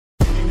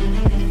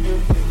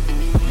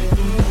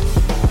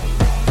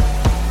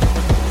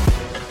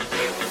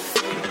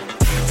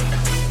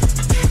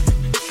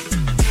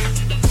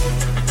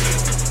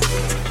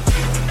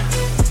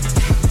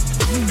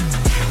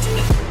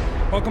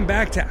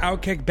back to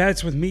Outkick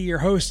Bets with me, your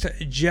host,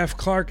 Jeff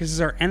Clark. This is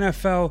our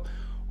NFL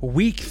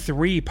Week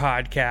 3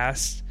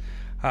 podcast.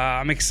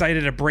 I'm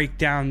excited to break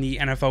down the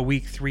NFL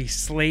Week 3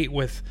 slate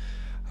with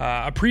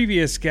a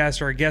previous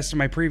guest, or a guest in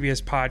my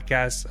previous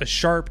podcast, a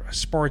sharp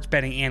sports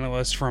betting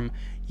analyst from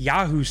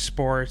Yahoo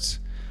Sports.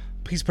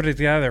 Please put it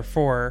together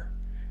for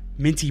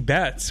Minty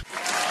Bets.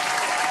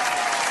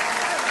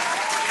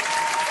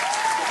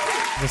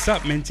 What's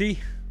up, Minty?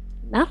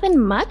 Nothing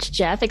much,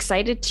 Jeff.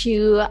 Excited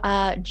to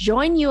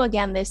join you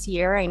again this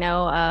year. I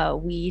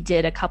know we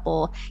did a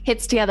couple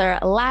hits together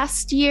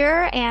last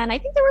year, and I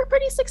think they were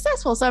pretty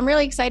successful. So I'm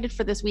really excited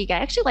for this week. I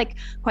actually like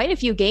quite a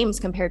few games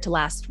compared to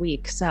last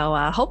week. So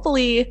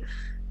hopefully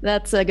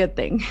that's a good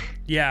thing.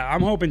 Yeah,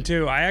 I'm hoping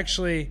too. I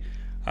actually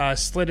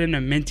slid into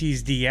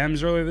Minty's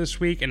DMs earlier this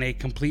week in a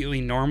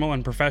completely normal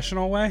and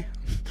professional way.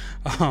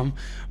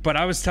 But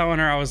I was telling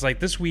her, I was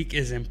like, this week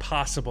is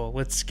impossible.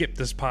 Let's skip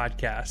this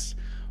podcast.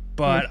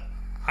 But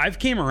I've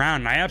came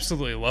around and I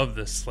absolutely love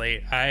this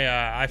slate.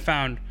 I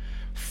found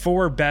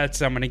 4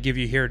 bets I'm going to give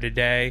you here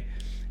today,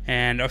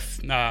 and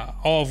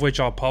all of which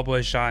I'll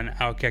publish on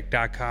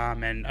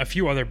Outkick.com, and a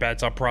few other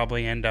bets I'll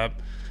probably end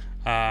up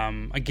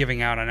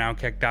giving out on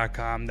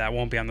Outkick.com that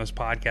won't be on this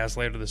podcast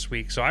later this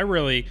week. So I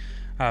really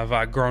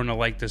have grown to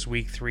like this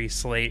Week 3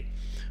 slate.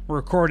 We're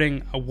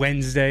recording a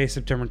Wednesday,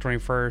 September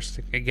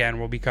 21st. Again,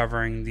 we'll be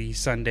covering the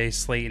Sunday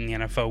slate in the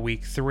NFL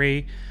Week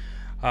 3.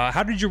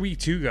 How did your Week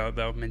 2 go,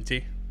 though,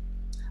 Minty?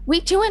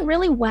 Week 2 went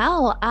really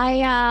well.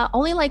 I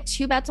only like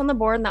 2 bets on the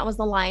board, and that was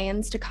the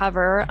Lions to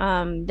cover.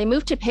 They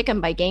moved to pick 'em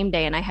by game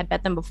day, and I had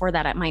bet them before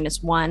that at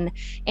 -1.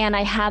 And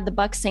I had the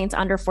Bucs Saints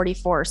under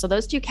 44. So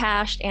those 2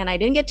 cashed, and I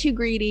didn't get too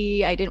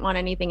greedy. I didn't want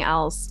anything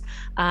else.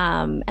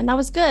 And that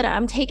was good.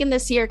 I'm taking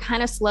this year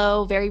kind of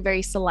slow, very,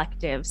 very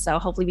selective. So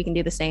hopefully we can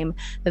do the same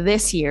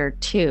this year,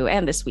 too,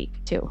 and this week,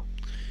 too.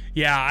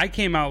 Yeah, I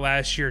came out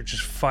last year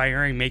just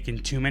firing, making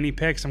too many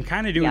picks. I'm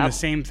kind of doing the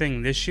same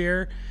thing this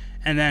year.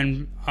 And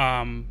then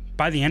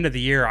by the end of the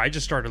year, I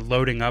just started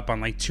loading up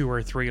on like 2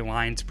 or 3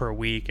 lines per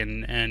week,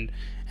 and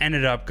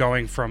ended up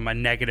going from a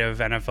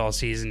negative NFL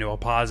season to a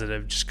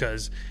positive, just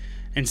because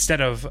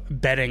instead of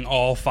betting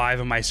all 5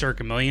 of my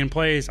Circa Million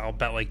plays, I'll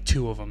bet like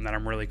 2 of them that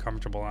I'm really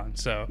comfortable on.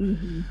 So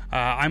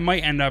I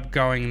might end up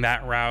going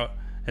that route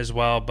as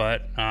well,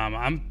 but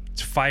I'm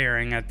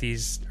firing at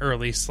these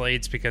early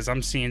slates because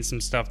I'm seeing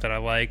some stuff that I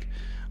like.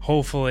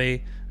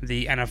 Hopefully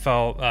the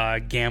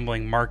NFL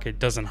gambling market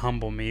doesn't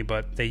humble me,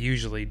 but they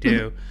usually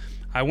do.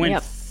 I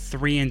went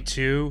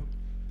 3-2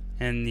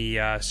 in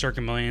the Circa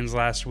Millions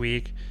last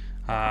week.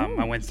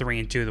 I went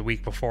 3-2 the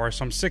week before,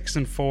 so I'm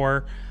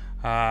 6-4.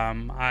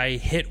 I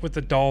hit with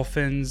the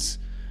Dolphins,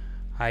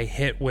 I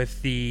hit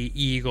with the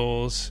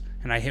Eagles,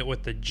 and I hit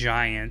with the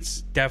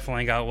Giants.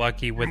 Definitely got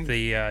lucky with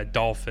the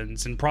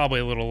Dolphins, and probably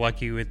a little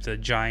lucky with the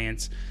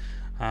Giants.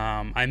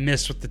 I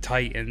missed with the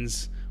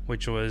Titans,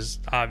 which was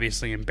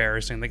obviously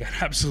embarrassing. They got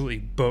absolutely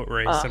boat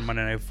raced on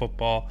Monday Night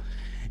Football.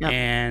 Yep.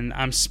 And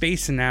I'm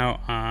spacing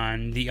out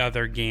on the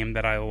other game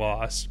that I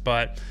lost.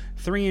 But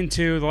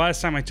 3-2, the last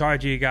time I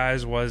talked to you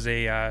guys was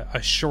a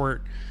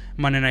short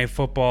Monday Night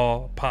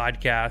Football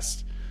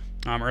podcast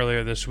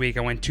earlier this week.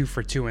 I went 2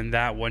 for 2 in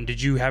that one. Did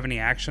you have any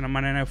action on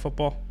Monday Night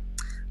Football?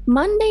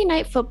 Monday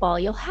Night Football,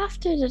 you'll have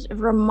to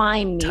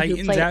remind me.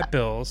 Titans at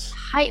Bills.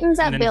 Titans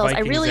at Bills.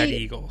 Vikings at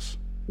Eagles.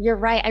 You're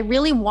right. I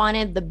really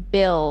wanted the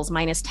Bills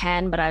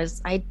 -10, but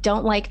I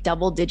don't like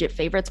double-digit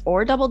favorites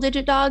or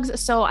double-digit dogs,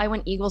 so I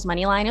went Eagles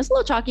money line. It was a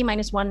little chalky,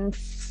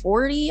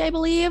 -140, I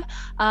believe.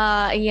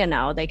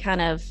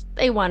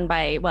 They won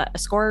by a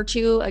score or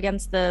 2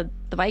 against the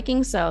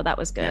Vikings, so that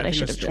was good. Yeah, I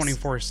think it was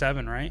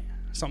 24-7, right?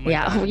 Something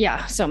like that.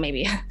 Yeah. So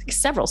maybe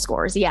several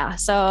scores. Yeah.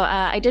 So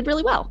I did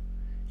really well.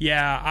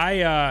 Yeah,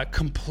 I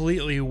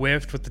completely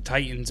whiffed with the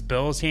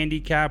Titans-Bills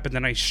handicap, and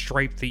then I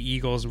striped the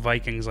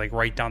Eagles-Vikings like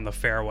right down the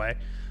fairway.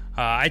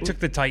 I took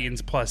the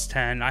Titans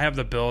 +10. I have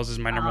the Bills as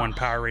my number 1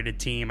 power-rated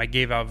team. I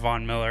gave out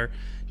Von Miller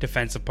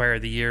Defensive Player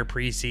of the Year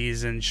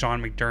preseason,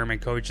 Sean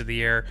McDermott Coach of the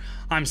Year.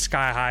 I'm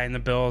sky high in the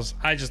Bills.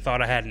 I just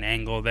thought I had an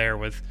angle there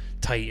with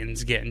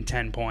Titans getting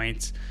 10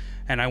 points,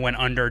 and I went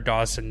under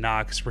Dawson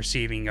Knox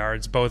receiving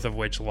yards, both of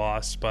which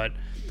lost, but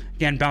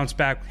again, bounce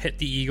back, hit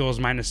the Eagles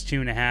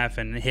 -2.5,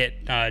 and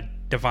hit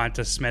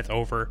Devonta Smith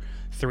over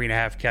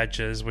 3.5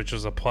 catches, which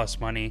was a plus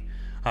money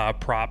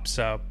prop.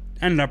 So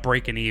ended up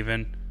breaking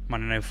even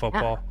Monday Night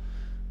Football.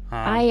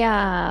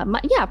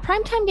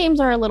 Primetime games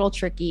are a little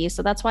tricky,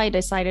 so that's why I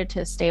decided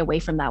to stay away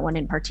from that one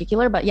in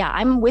particular. But yeah,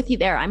 I'm with you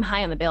there. I'm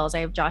high on the Bills. I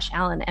have Josh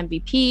Allen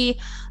MVP,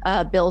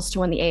 Bills to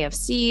win the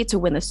AFC, to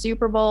win the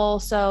Super Bowl.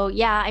 So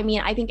yeah, I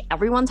mean, I think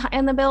everyone's high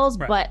on the Bills,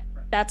 but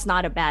that's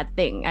not a bad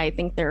thing. I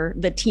think they're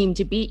the team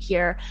to beat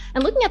here.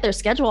 And looking at their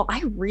schedule,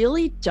 I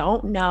really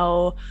don't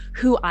know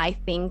who I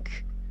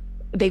think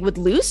they would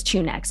lose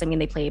to next. I mean,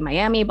 they play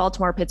Miami,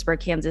 Baltimore, Pittsburgh,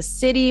 Kansas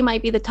City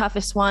might be the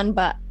toughest one,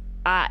 but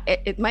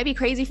it might be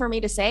crazy for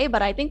me to say,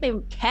 but I think they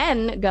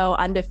can go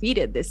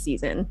undefeated this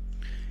season.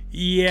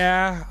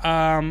 Yeah,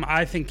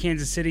 I think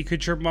Kansas City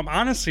could trip them up.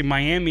 Honestly,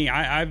 Miami,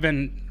 I've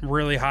been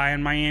really high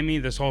on Miami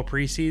this whole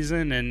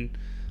preseason, and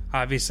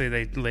Obviously,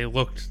 they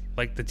looked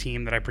like the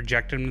team that I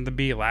projected them to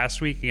be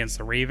last week against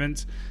the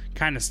Ravens.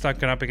 Kind of stuck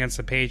it up against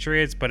the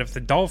Patriots. But if the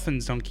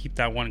Dolphins don't keep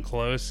that one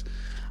close,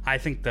 I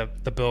think the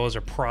Bills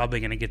are probably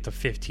going to get to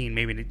 15,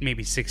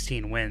 maybe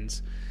 16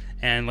 wins.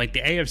 And like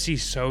the AFC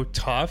is so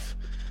tough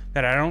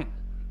that I don't,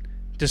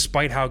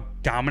 despite how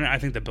dominant I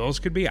think the Bills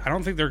could be, I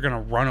don't think they're going to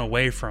run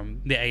away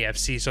from the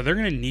AFC. So they're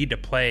going to need to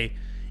play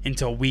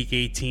until week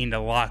 18 to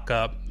lock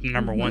up the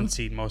number one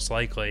seed most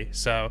likely.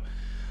 So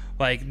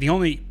like the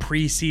only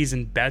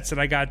preseason bets that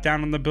I got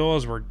down on the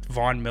Bills were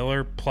Von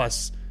Miller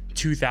plus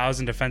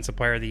 2,000 Defensive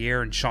Player of the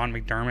Year and Sean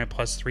McDermott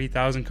plus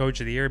 3,000 Coach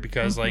of the Year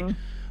because like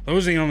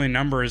those are the only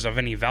numbers of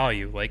any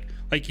value.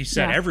 Like you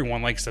said,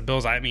 everyone likes the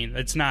Bills. I mean,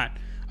 it's not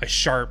a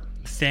sharp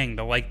thing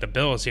to like the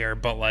Bills here,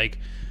 but like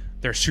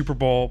their Super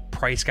Bowl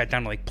price got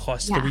down to like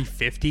plus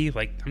 350.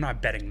 Like I'm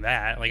not betting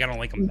that. Like I don't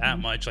like them that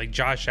much. Like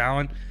Josh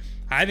Allen,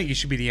 I think he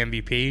should be the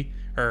MVP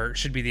or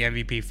should be the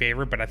MVP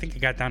favorite, but I think it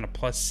got down to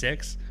plus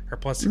 6 or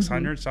plus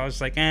 600. So I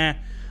was like,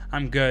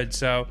 I'm good.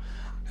 So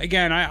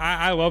again,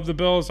 I love the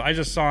Bills. I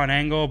just saw an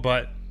angle,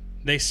 but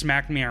they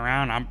smacked me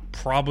around. I'm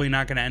probably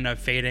not going to end up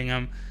fading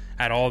them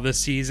at all this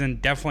season.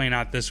 Definitely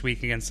not this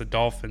week against the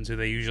Dolphins, who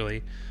they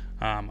usually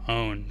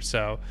own.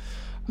 So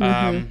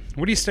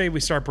what do you say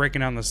we start breaking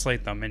down the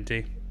slate, though,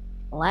 Minty?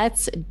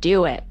 Let's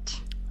do it.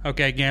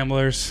 Okay,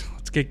 gamblers,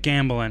 let's get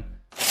gambling.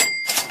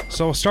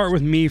 So we'll start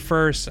with me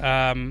first.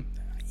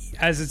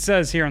 As it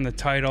says here in the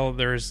title,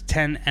 there's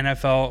 10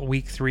 NFL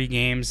Week 3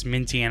 games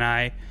Minty and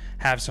I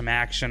have some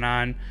action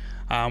on.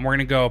 We're going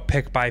to go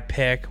pick by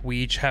pick. We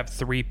each have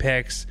 3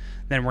 picks.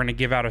 Then we're going to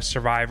give out a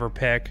survivor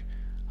pick.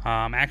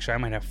 Actually, I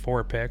might have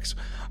 4 picks.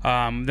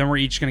 Then we're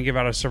each going to give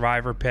out a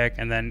survivor pick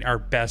and then our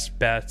best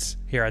bets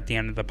here at the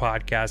end of the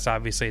podcast.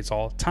 Obviously, it's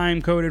all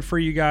time-coded for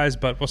you guys,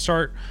 but we'll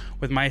start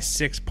with my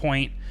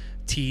 6-point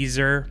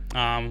teaser,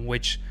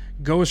 which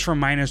goes from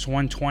minus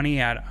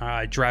 120 at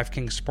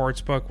DraftKings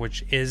Sportsbook,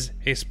 which is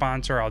a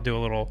sponsor. I'll do a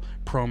little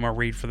promo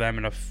read for them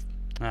in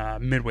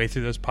midway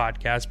through this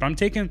podcast. But I'm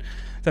taking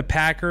the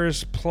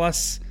Packers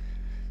plus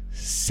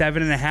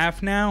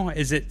 7.5 now.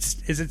 Is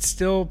it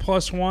still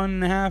plus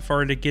 1.5,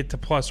 or did it get to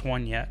plus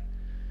 1 yet?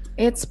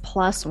 It's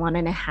plus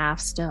 1.5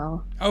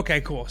 still. Okay,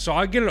 cool. So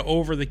I'll get it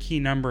over the key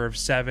number of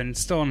 7.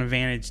 Still an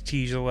advantage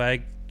teaser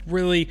leg.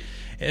 Really,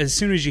 as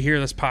soon as you hear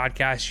this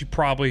podcast, you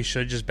probably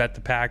should just bet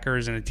the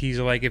Packers and a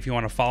teaser leg if you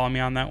want to follow me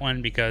on that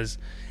one, because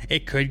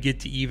it could get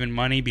to even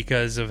money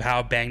because of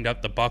how banged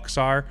up the Bucs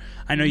are.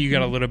 I know you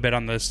got a little bit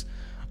on this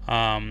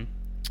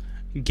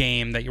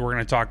game that you were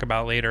going to talk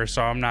about later,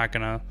 so I'm not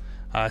going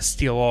to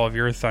steal all of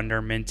your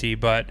thunder, Minty.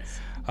 But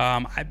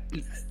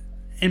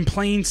in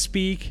plain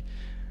speak,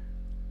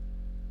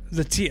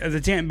 the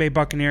Tampa Bay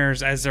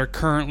Buccaneers, as they're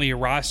currently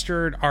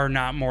rostered, are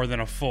not more than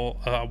a full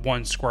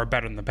 1 score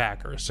better than the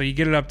Packers. So you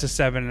get it up to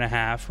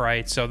 7.5,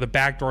 right? So the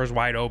back door is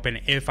wide open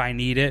if I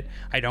need it.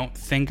 I don't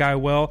think I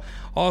will.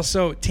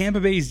 Also,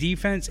 Tampa Bay's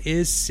defense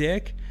is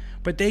sick,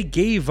 but they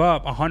gave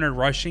up 100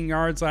 rushing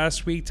yards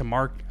last week to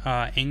Mark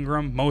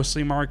Ingram,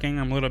 mostly Mark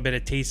Ingram, a little bit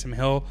of Taysom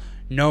Hill,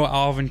 no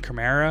Alvin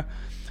Kamara.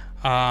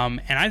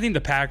 And I think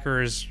the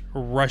Packers'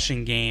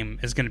 rushing game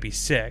is going to be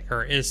sick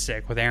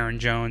with Aaron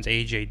Jones,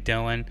 A.J.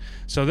 Dillon.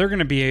 So they're going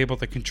to be able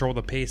to control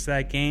the pace of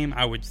that game,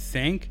 I would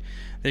think.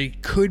 They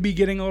could be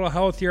getting a little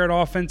healthier at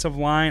offensive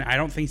line. I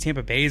don't think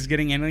Tampa Bay is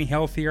getting any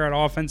healthier at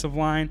offensive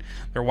line.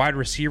 Their wide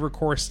receiver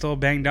core is still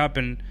banged up,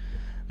 and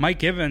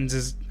Mike Evans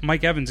is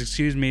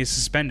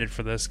suspended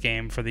for this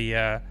game for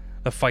the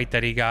fight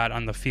that he got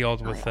on the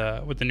field with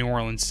the New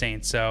Orleans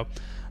Saints. So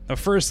the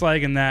first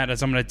leg in that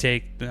is I'm going to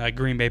take the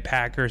Green Bay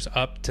Packers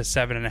up to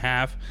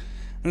 7.5.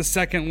 And the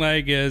second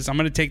leg is I'm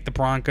going to take the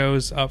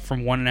Broncos up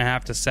from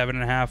 1.5 to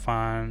 7.5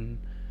 on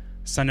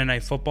Sunday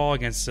Night Football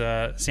against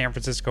San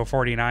Francisco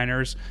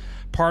 49ers.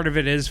 Part of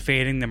it is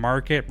fading the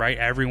market, right?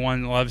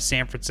 Everyone loves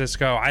San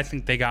Francisco. I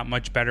think they got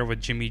much better with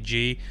Jimmy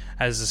G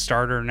as the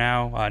starter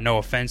now. No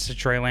offense to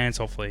Trey Lance.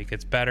 Hopefully it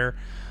gets better.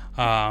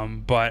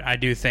 But I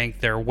do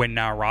think their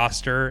win-now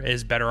roster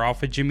is better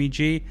off with Jimmy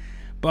G.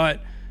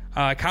 But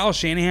Kyle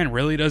Shanahan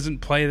really doesn't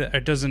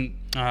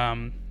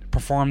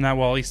perform that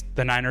well. At least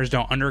the Niners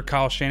don't under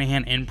Kyle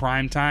Shanahan in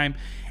prime time.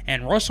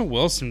 And Russell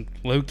Wilson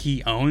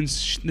low-key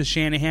owns the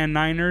Shanahan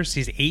Niners.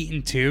 He's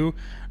 8-2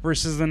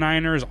 versus the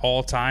Niners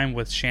all time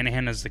with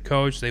Shanahan as the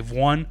coach. They've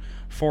won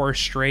 4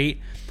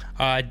 straight.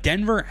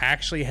 Denver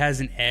actually has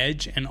an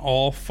edge in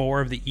all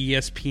 4 of the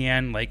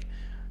ESPN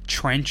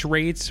trench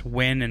rates,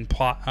 run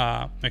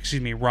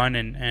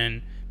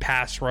and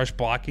pass rush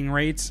blocking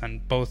rates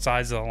on both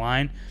sides of the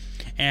line.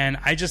 And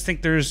I just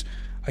think there's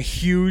a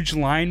huge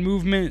line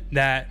movement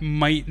that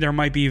there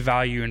might be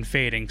value in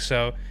fading.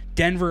 So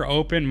Denver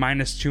open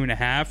minus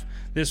 2.5.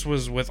 This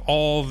was with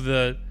all of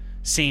the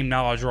same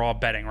knowledge we're all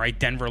betting, right?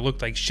 Denver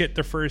looked like shit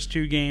the first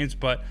 2 games,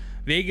 but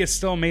Vegas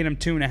still made them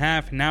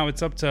 2.5, and now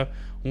it's up to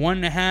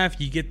 1.5.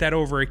 You get that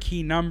over a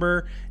key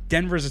number.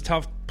 Denver's a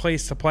tough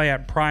place to play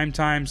at prime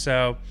time,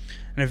 so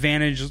an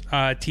advantage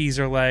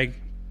teaser leg,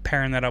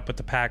 pairing that up with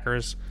the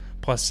Packers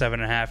plus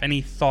 7.5.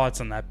 Any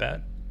thoughts on that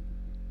bet?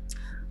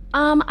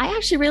 I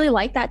actually really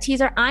like that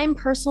teaser. I'm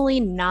personally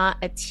not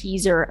a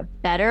teaser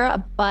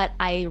better, but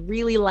I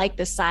really like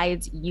the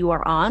sides you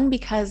are on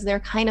because they're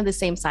kind of the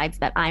same sides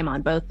that I'm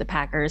on, both the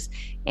Packers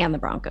and the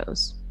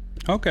Broncos.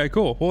 Okay,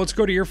 cool. Well, let's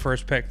go to your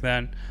first pick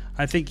then.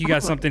 I think you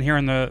got something here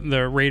in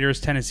the Raiders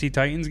Tennessee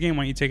Titans game.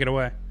 Why don't you take it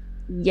away?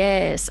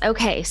 Yes.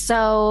 Okay.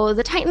 So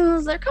the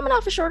Titans, they're coming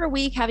off a shorter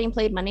week, having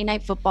played Monday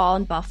Night Football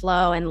in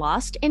Buffalo and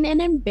lost in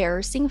an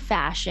embarrassing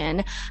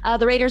fashion.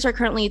 The Raiders are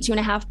currently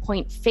 2.5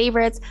 point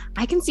favorites.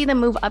 I can see them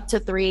move up to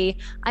 3.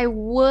 I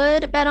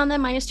would bet on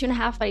them minus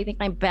 2.5, but I think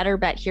my better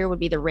bet here would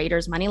be the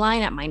Raiders money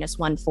line at minus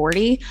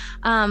 140.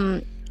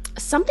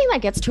 Something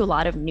that gets to a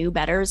lot of new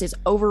bettors is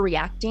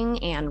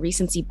overreacting and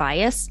recency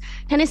bias.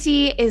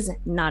 Tennessee is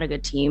not a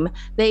good team.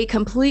 They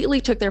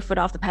completely took their foot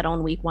off the pedal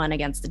in week 1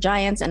 against the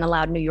Giants and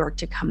allowed New York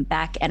to come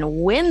back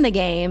and win the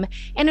game.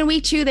 And in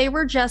week 2, they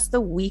were just the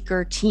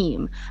weaker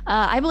team.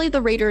 I believe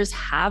the Raiders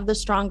have the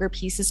stronger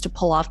pieces to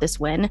pull off this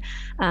win.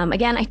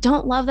 Again, I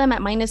don't love them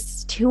at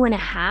minus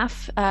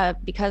 2.5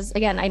 because,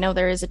 again, I know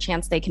there is a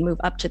chance they can move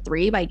up to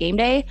 3 by game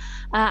day.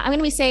 I'm going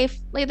to be safe,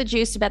 lay the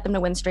juice to bet them to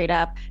win straight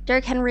up.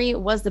 Derrick Henry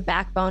was the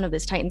backbone of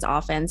this Titans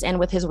offense. And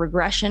with his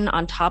regression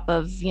on top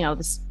of,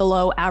 this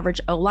below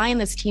average O-line,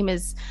 this team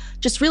is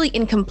just really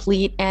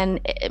incomplete and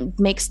it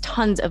makes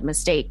tons of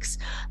mistakes.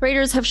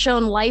 Raiders have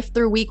shown life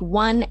through week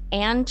 1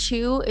 and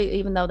 2,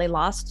 even though they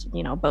lost,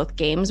 both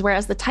games,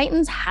 whereas the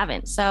Titans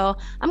haven't. So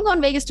I'm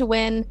going Vegas to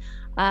win.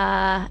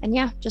 And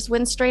yeah, just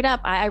win straight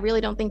up. I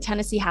really don't think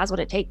Tennessee has what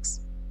it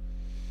takes.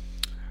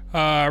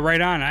 Right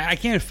on. I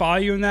can't follow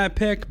you in that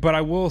pick, but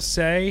I will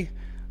say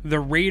the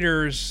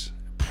Raiders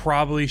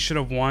probably should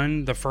have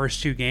won the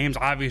first 2 games.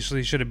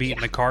 Obviously should have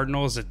beaten the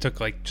Cardinals. It took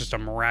just a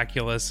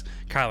miraculous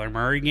Kyler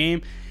Murray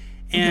game.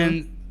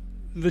 And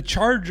the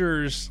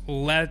Chargers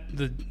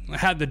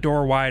had the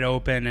door wide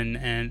open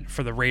and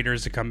for the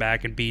Raiders to come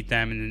back and beat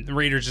them, and the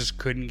Raiders just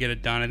couldn't get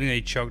it done. I think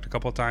they choked a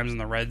couple of times in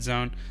the red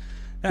zone.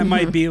 That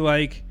might be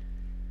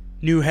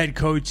new head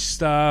coach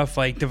stuff,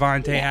 like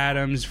Devontae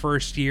Adams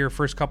first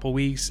couple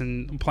weeks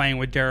and playing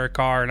with Derek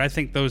Carr, and I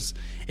think those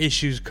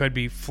issues could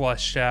be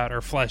fleshed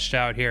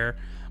out here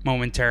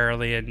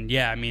momentarily.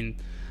 And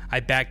I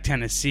backed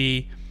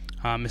Tennessee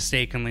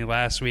mistakenly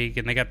last week,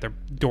 and they got their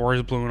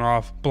doors blown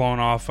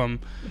off them.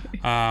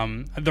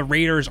 The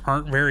Raiders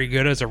aren't very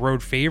good as a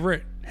road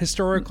favorite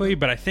historically,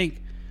 but I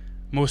think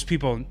most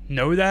people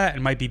know that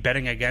and might be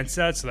betting against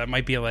that, so that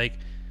might be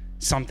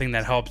something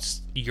that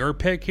helps your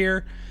pick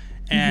here.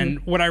 And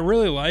what I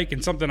really like,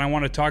 and something I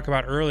want to talk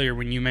about earlier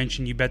when you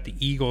mentioned you bet the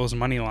Eagles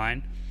money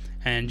line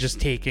and just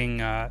taking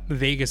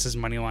Vegas's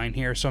money line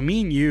here. So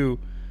me and you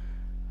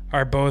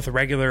are both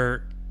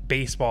regular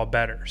baseball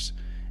bettors,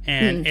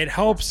 and it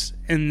helps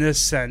in this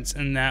sense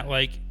in that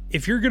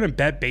if you're going to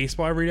bet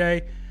baseball every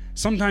day,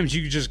 sometimes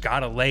you just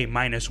got to lay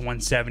minus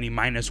 170,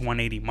 minus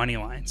 180 money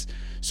lines.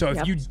 So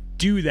if you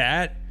do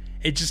that,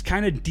 it just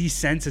kind of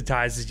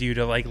desensitizes you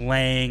to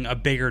laying a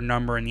bigger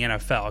number in the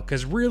NFL,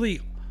 because really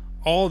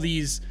all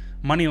these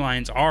money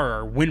lines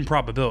are win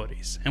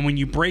probabilities. And when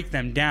you break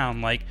them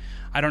down,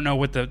 I don't know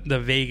what the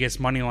Vegas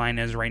money line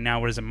is right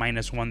now. What is it,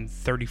 minus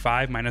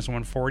 135, minus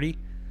 140?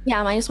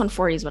 Yeah, minus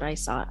 140 is what I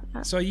saw.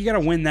 So you got to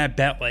win that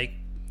bet I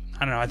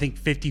don't know, I think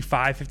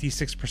 55,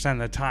 56% of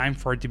the time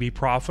for it to be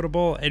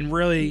profitable. And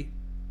really,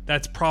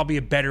 that's probably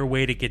a better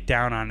way to get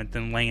down on it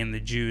than laying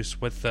the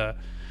juice with the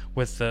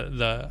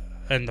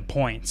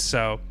points.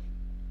 So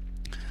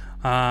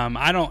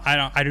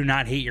I do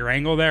not hate your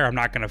angle there. I'm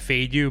not going to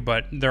fade you,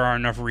 but there are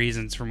enough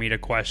reasons for me to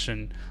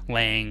question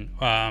laying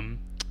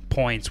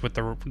points with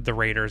the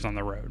Raiders on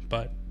the road.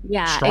 But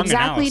strong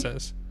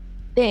analysis.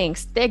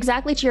 Thanks.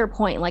 Exactly to your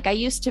point. I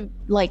used to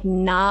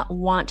not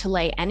want to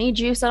lay any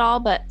juice at all,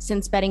 but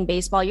since betting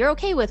baseball, you're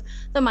okay with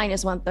the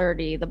minus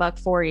 130, the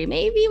 $140,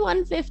 maybe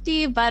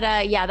 150. But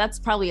that's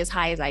probably as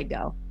high as I'd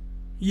go.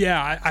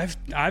 Yeah,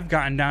 I've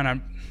gotten down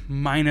on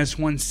minus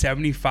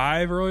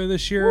 175 earlier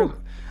this year. Ooh,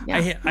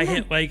 yeah. I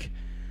hit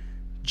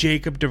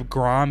Jacob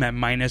DeGrom at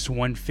minus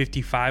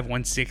 155,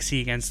 160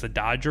 against the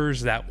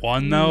Dodgers. That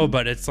won though,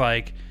 but it's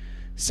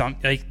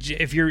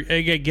if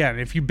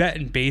you bet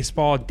in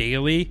baseball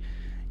daily,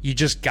 you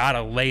just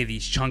gotta lay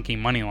these chunky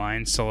money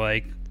lines. So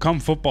come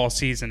football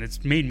season,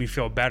 it's made me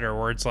feel better.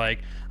 Where it's I've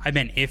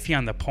been iffy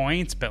on the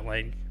points, but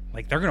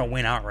they're gonna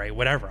win outright.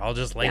 Whatever, I'll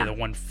just lay the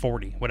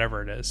 140,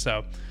 whatever it is.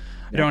 So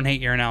I don't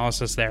hate your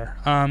analysis there.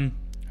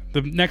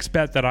 The next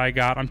bet that I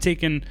got, I'm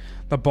taking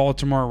the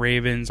Baltimore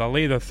Ravens. I'll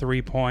lay the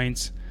 3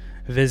 points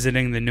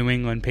visiting the New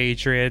England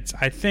Patriots.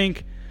 I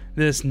think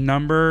this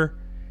number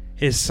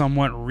is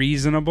somewhat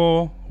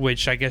reasonable,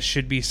 which I guess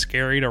should be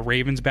scary to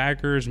Ravens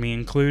backers, me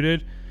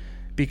included,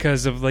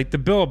 because of the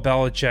Bill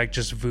Belichick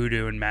just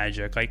voodoo and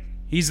magic.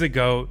 He's the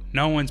GOAT.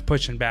 No one's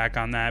pushing back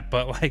on that,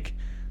 but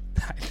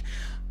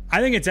I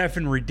think it's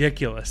effing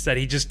ridiculous that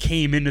he just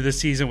came into the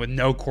season with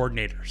no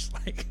coordinators.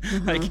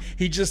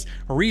 He just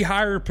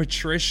rehired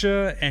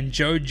Patricia and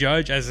Joe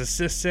Judge as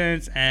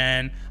assistants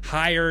and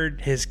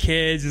hired his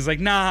kids. It's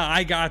nah,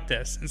 I got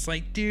this. It's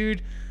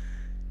dude,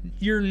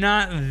 you're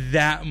not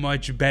that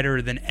much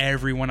better than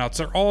everyone else.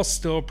 They're all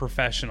still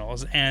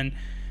professionals. And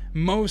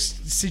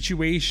most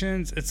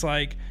situations, it's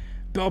like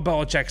Bill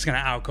Belichick's going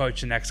to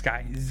outcoach the next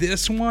guy.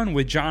 This one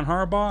with John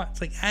Harbaugh,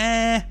 it's like,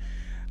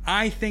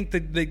 I think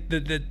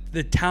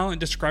the talent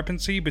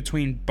discrepancy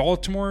between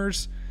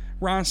Baltimore's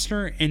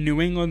roster and New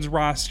England's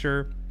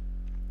roster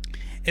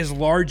is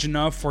large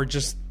enough for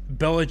just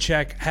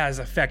Belichick has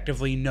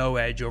effectively no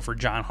edge over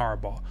John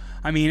Harbaugh.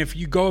 I mean, if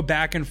you go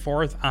back and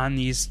forth on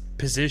these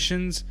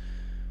positions,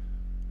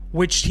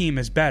 which team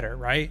is better,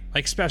 right?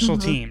 Like special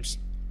teams,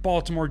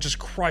 Baltimore just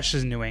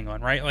crushes New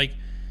England, right? Like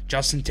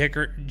Justin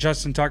Tucker,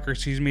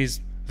 is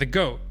the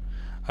GOAT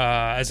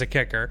as a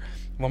kicker.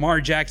 Lamar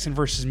Jackson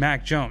versus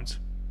Mac Jones,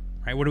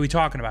 right? What are we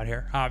talking about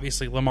here?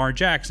 Obviously, Lamar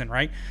Jackson,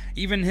 right?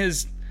 Even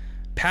his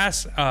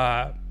pass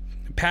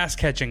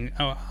catching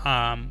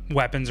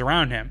weapons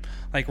around him,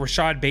 like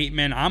Rashad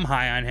Bateman, I'm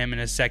high on him in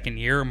his second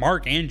year.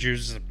 Mark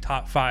Andrews is a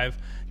top 5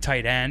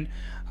 tight end.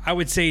 I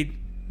would say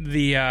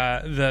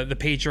the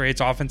Patriots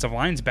offensive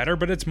line's better,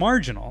 but it's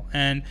marginal.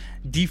 And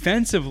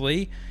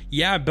defensively,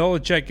 yeah,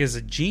 Belichick is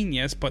a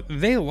genius, but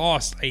they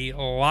lost a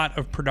lot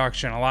of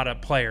production, a lot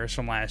of players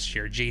from last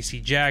year. J.C.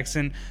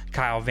 Jackson,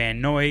 Kyle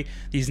Van Noy.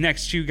 These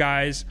next 2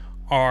 guys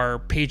are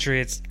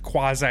Patriots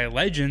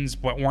quasi-legends,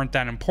 but weren't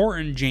that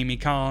important. Jamie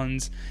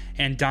Collins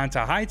and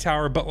Donta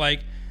Hightower, but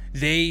like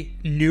they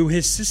knew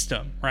his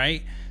system,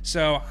 right?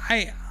 So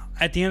I,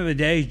 at the end of the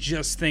day,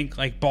 just think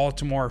like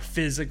Baltimore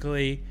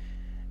physically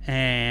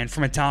and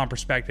from a talent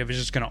perspective is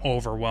just going to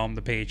overwhelm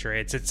the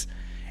Patriots.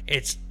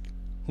 It's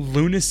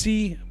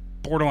lunacy,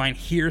 borderline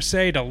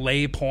hearsay to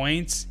lay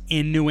points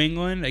in New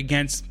England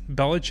against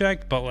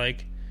Belichick, but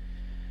like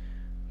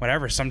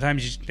whatever.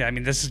 Sometimes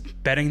this is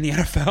betting the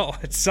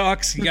NFL. It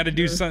sucks. You got to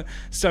do some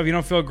stuff you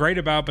don't feel great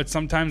about, but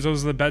sometimes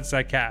those are the bets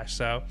that cash.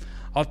 So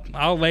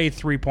I'll lay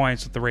 3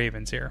 points with the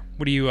Ravens here.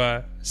 What do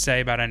you say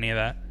about any of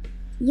that?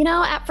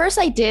 At first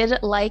I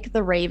did like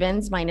the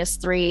Ravens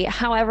 -3.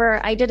 However,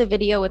 I did a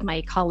video with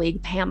my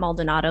colleague Pam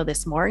Maldonado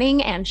this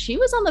morning, and she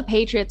was on the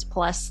Patriots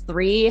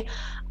 +3.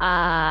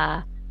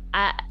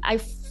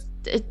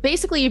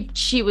 Basically,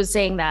 she was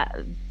saying that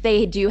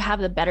they do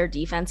have the better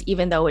defense,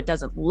 even though it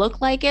doesn't look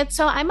like it.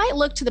 So I might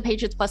look to the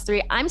Patriots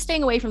 +3. I'm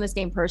staying away from this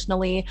game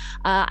personally.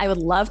 I would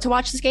love to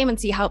watch this game and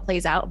see how it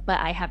plays out,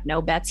 but I have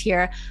no bets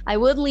here. I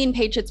would lean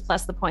Patriots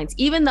plus the points,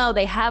 even though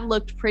they have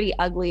looked pretty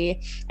ugly.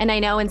 And I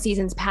know in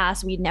seasons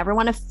past, we'd never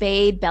want to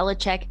fade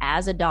Belichick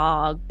as a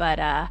dog, but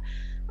I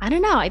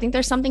don't know. I think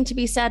there's something to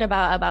be said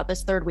about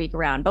this third week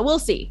around, but we'll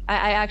see.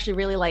 I actually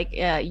really like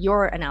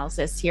your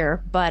analysis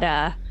here,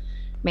 but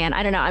man,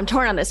 I don't know. I'm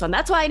torn on this one.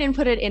 That's why I didn't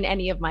put it in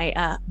any of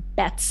my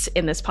bets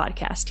in this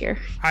podcast here.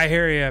 I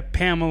hear you.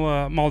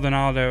 Pamela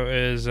Maldonado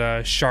is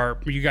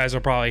sharp. You guys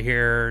will probably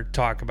hear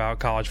talk about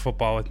college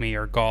football with me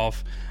or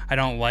golf. I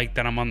don't like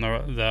that I'm on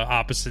the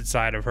opposite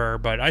side of her,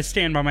 but I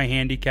stand by my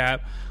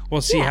handicap.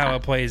 We'll see how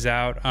it plays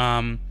out.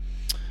 And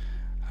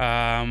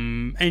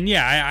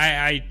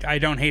yeah, I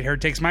don't hate her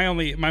takes. My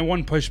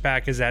one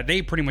pushback is that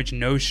they pretty much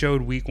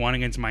no-showed week 1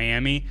 against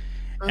Miami,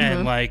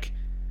 and like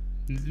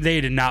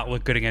they did not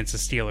look good against the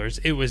Steelers.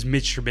 It was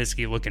Mitch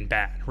Trubisky looking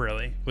bad,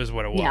 really, was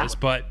what it was. Yeah.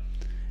 But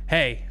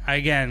hey,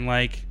 again,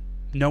 like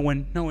no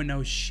one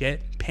knows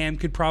shit. Pam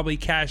could probably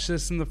cash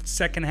this in the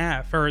second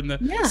half or in the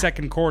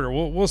second quarter.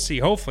 We'll see.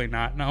 Hopefully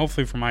not. No,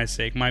 hopefully for my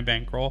sake, my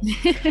bankroll.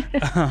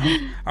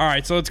 All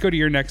right, so let's go to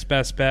your next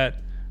best bet.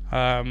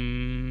 I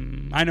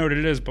know what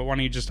it is, but why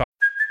don't you just talk?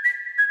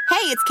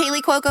 Hey, it's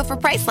Kaylee Cuoco for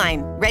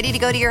Priceline. Ready to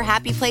go to your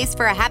happy place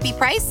for a happy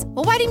price?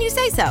 Well, why didn't you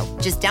say so?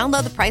 Just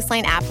download the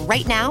Priceline app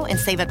right now and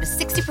save up to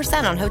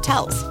 60% on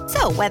hotels.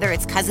 So whether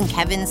it's Cousin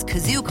Kevin's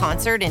Kazoo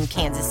Concert in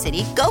Kansas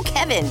City, go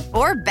Kevin,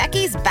 or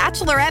Becky's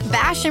Bachelorette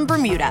Bash in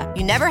Bermuda,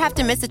 you never have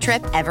to miss a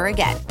trip ever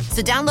again.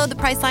 So download the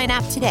Priceline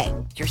app today.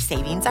 Your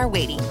savings are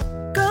waiting.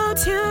 Go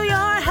to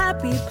your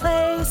happy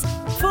place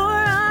for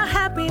a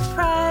happy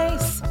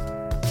price.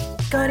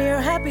 Go to your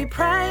happy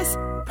price,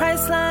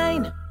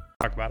 Priceline.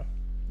 Talk about it.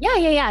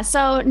 Yeah.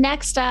 So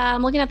next,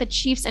 I'm looking at the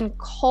Chiefs and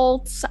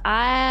Colts.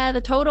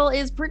 The total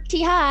is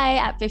pretty high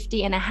at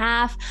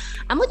 50.5.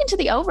 I'm looking to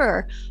the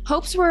over.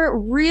 Hopes were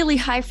really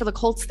high for the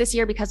Colts this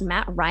year because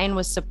Matt Ryan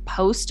was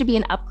supposed to be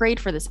an upgrade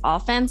for this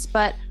offense,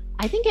 but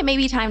I think it may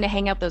be time to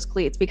hang up those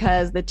cleats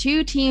because the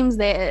two teams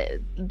that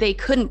they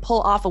couldn't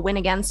pull off a win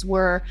against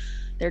were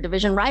their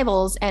division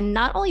rivals. And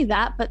not only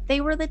that, but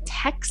they were the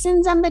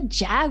Texans and the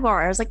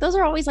Jaguars. Like those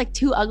are always like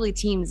two ugly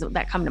teams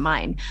that come to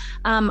mind.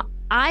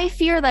 I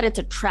fear that it's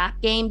a trap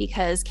game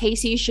because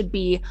KC should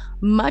be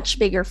much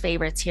bigger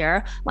favorites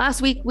here.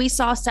 Last week, we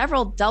saw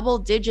several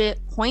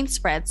double-digit point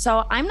spreads,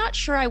 so I'm not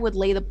sure I would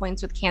lay the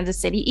points with Kansas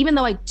City, even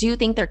though I do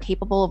think they're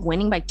capable of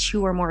winning by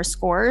 2 or more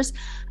scores.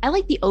 I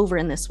like the over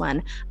in this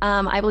one.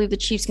 I believe the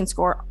Chiefs can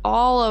score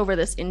all over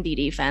this Indy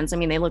defense. I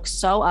mean, they look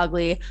so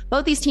ugly.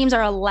 Both these teams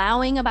are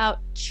allowing about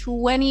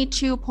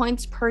 22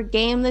 points per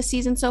game this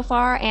season so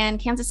far, and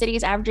Kansas City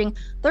is averaging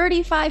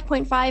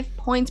 35.5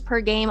 points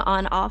per game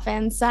on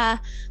offense.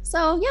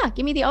 So yeah,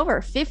 give me the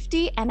over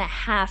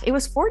 50.5. It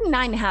was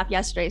 49.5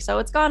 yesterday, so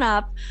it's gone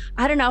up.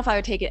 I don't know if I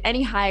would take it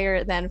any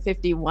higher than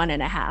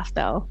 51.5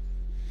 though.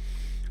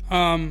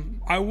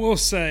 I will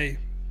say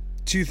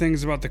two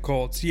things about the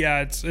Colts.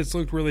 Yeah, it's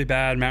looked really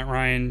bad. Matt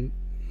Ryan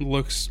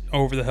looks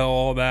over the hill,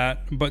 all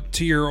that. But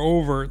to your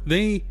over,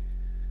 they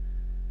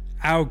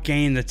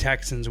outgained the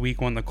Texans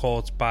week one, the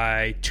Colts,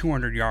 by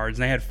 200 yards,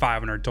 and they had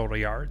 500 total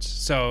yards.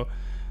 So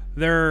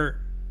they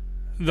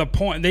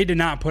did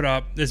not put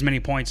up as many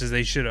points as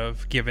they should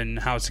have, given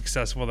how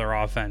successful their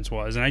offense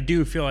was. And I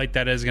do feel like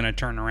that is going to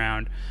turn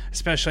around,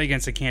 especially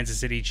against the Kansas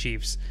City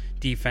Chiefs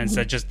defense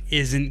that just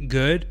isn't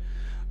good,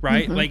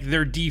 right? Like,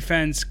 their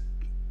defense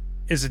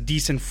is a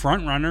decent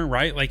front runner,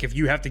 right? Like, if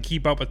you have to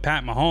keep up with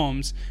Pat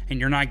Mahomes and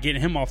you're not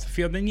getting him off the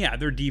field, then yeah,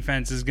 their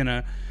defense is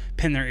gonna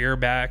pin their ears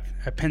back,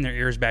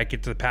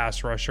 get to the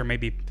pass rush, or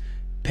maybe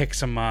pick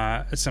some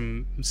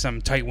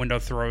tight window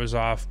throws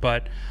off.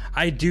 But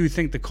I do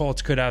think the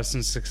Colts could have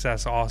some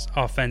success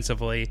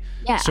offensively,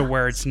 so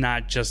where it's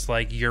not just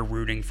like you're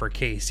rooting for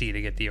KC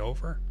to get the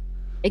over.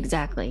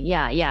 Exactly.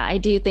 Yeah. I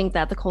do think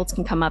that the Colts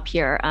can come up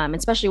here,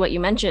 especially what you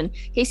mentioned.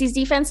 KC's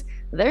defense,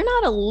 they're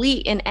not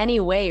elite in any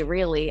way,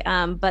 really,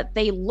 but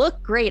they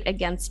look great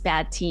against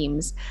bad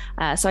teams.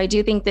 So I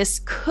do think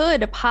this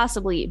could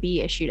possibly be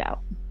a shootout.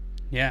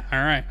 Yeah. All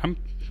right.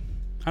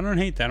 I don't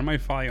hate that. I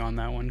might follow you on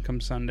that one come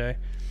Sunday.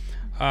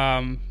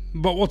 But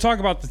we'll talk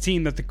about the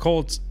team that the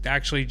Colts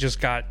actually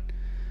just got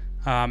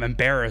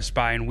embarrassed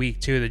by in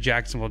week 2, the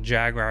Jacksonville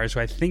Jaguars,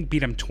 who I think beat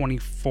them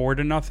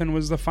 24-0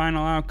 was the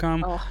final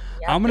outcome.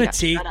 I'm going to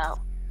take,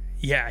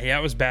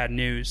 it was bad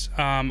news.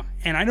 And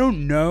I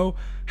don't know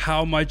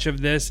how much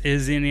of this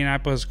is the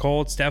Indianapolis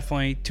Colts,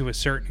 definitely to a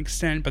certain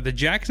extent, but the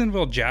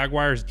Jacksonville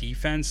Jaguars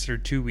defense through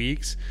 2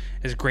 weeks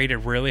is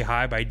graded really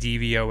high by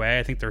DVOA.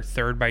 I think they're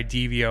third by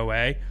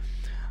DVOA.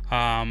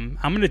 I'm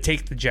going to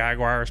take the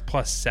Jaguars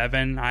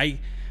 +7.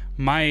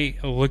 My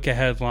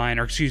look-ahead line,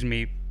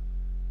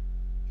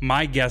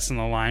 my guess on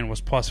the line was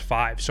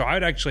 +5. So I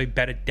would actually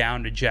bet it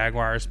down to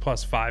Jaguars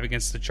 +5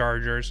 against the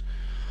Chargers.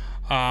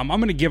 I'm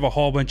going to give a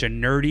whole bunch of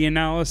nerdy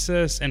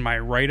analysis in my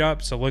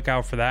write-up, so look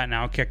out for that at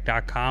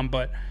nowkick.com.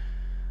 But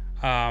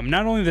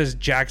not only is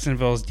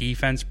Jacksonville's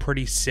defense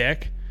pretty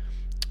sick,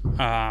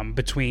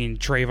 between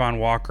Trayvon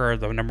Walker,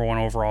 the number 1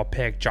 overall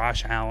pick,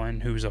 Josh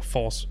Allen, who's a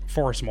force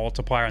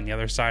multiplier on the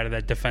other side of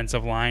that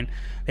defensive line.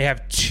 They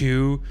have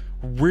 2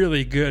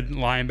 really good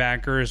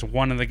linebackers.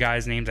 One of the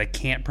guys' names I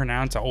can't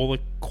pronounce, Ola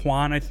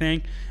Kwan, I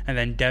think, and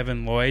then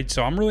Devin Lloyd.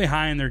 So I'm really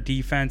high in their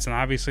defense, and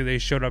obviously they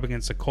showed up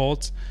against the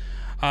Colts.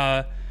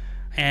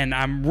 And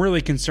I'm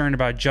really concerned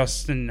about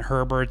Justin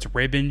Herbert's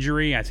rib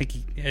injury. I think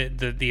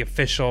the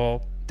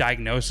official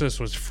diagnosis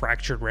was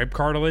fractured rib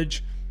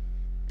cartilage.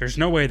 There's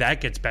no way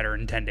that gets better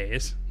in 10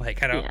 days.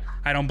 Like,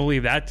 I don't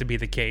believe that to be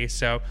the case.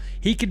 So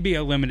he could be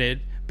bit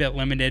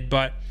limited,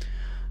 but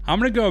I'm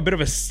going to go a bit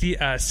of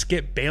a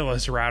Skip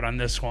Bayless route on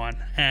this one.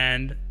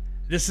 And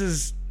this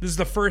is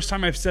the first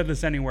time I've said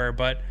this anywhere,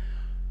 but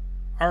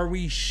are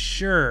we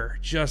sure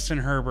Justin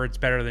Herbert's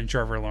better than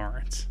Trevor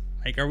Lawrence?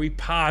 Like, are we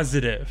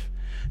positive?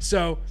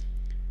 So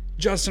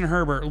Justin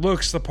Herbert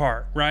looks the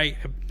part, right?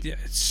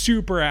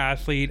 Super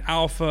athlete,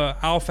 alpha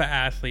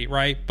athlete,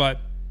 right? But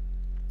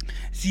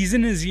he's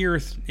in his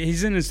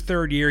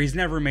 3rd year. He's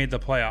never made the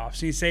playoffs.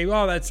 And you say,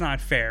 well, that's not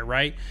fair,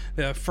 right?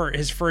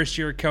 His first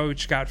year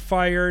coach got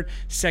fired.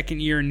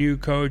 2nd year new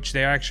coach.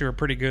 They actually were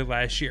pretty good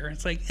last year.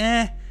 It's like,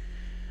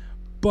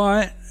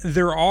 But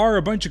there are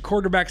a bunch of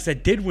quarterbacks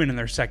that did win in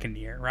their 2nd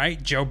year,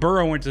 right? Joe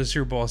Burrow went to the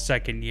Super Bowl his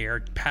 2nd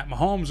year. Pat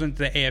Mahomes went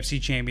to the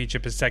AFC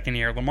Championship his 2nd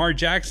year. Lamar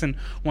Jackson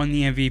won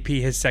the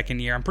MVP his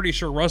 2nd year. I'm pretty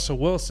sure Russell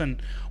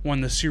Wilson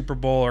won the Super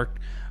Bowl or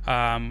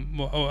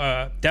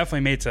definitely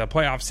made it to the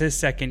playoffs his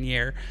 2nd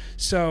year.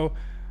 So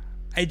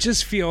it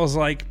just feels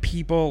like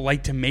people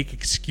like to make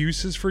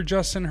excuses for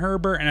Justin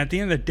Herbert, and at the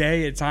end of the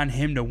day, it's on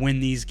him to win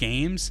these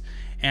games.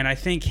 And I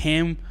think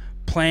him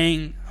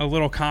playing a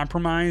little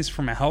compromise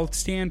from a health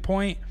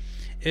standpoint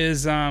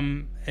is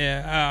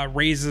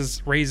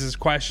raises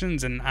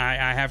questions, and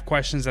I have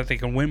questions that they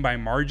can win by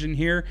margin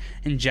here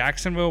in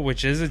Jacksonville,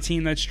 which is a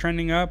team that's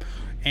trending up.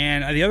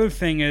 And the other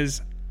thing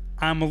is,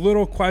 I'm a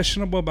little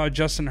questionable about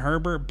Justin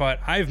Herbert, but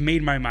I've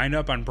made my mind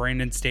up on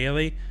Brandon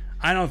Staley.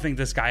 I don't think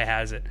this guy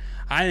has it.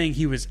 I think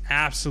he was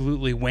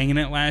absolutely winging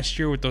it last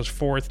year with those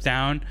 4th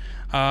down,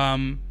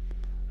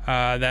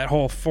 that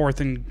whole fourth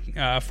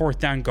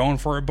down going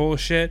for it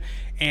bullshit.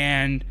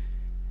 And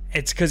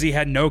it's because he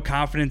had no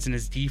confidence in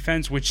his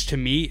defense, which to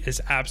me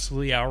is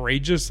absolutely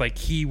outrageous. Like,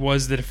 he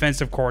was the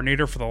defensive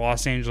coordinator for the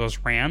Los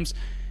Angeles Rams.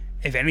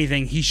 If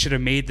anything, he should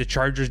have made the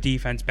Chargers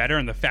defense better,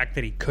 and the fact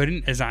that he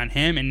couldn't is on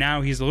him. And now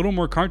he's a little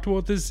more comfortable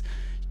with his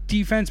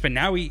defense, but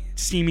now he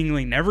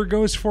seemingly never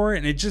goes for it.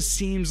 And it just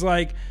seems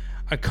like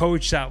a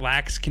coach that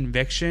lacks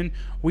conviction.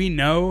 We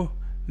know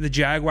the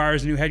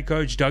Jaguars' new head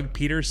coach, Doug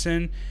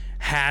Peterson,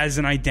 has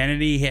an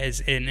identity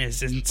and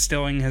is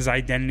instilling his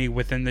identity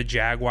within the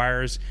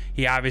Jaguars.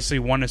 He obviously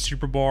won a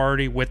Super Bowl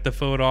already with the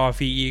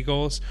Philadelphia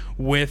Eagles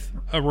with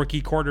a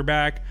rookie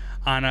quarterback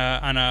on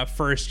a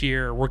first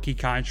year rookie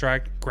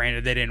contract.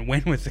 Granted, they didn't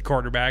win with the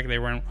quarterback. They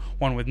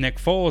won with Nick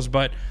Foles,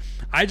 but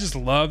I just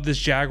love this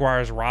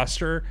Jaguars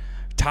roster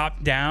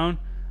top down.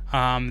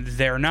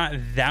 They're not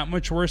that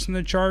much worse than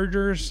the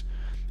Chargers.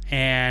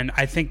 And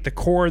I think the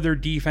core of their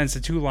defense, the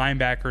two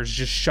linebackers,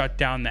 just shut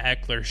down the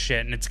Eckler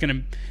shit, and it's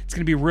gonna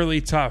be really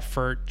tough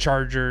for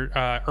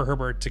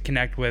Herbert to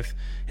connect with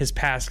his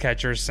pass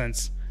catchers,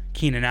 since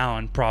Keenan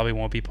Allen probably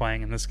won't be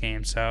playing in this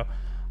game. So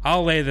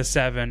I'll lay the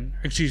 7.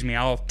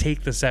 I'll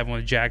take the 7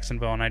 with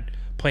Jacksonville, and I'd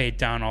play it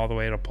down all the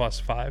way to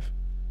 +5.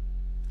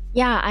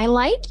 Yeah, I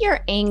like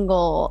your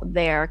angle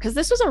there because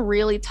this was a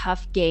really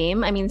tough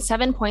game. I mean,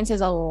 7 points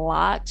is a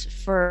lot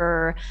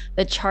for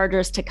the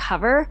Chargers to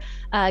cover,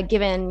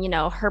 given,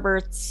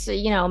 Herbert's,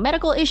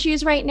 medical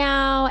issues right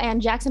now.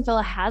 And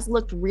Jacksonville has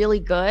looked really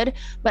good.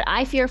 But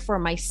I fear for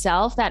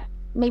myself that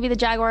maybe the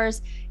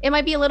Jaguars, it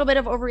might be a little bit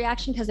of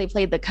overreaction because they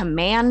played the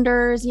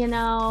Commanders,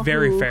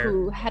 Very fair.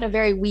 Who had a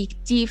very weak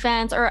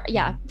defense,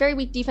 very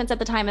weak defense at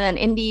the time. And then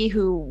Indy,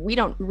 who we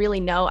don't really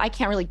know. I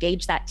can't really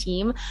gauge that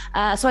team.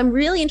 So I'm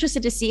really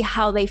interested to see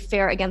how they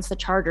fare against the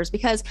Chargers,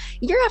 because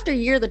year after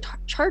year, the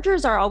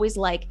Chargers are always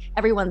like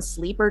everyone's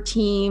sleeper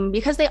team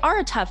because they are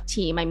a tough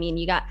team. I mean,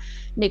 you got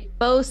Nick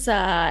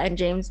Bosa and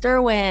James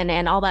Derwin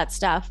and all that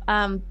stuff.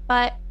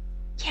 But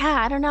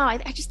yeah, I don't know. I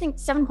just think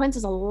 7 points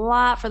is a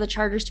lot for the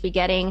Chargers to be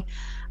getting,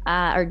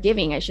 or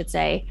giving, I should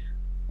say.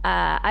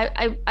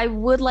 I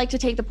would like to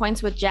take the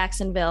points with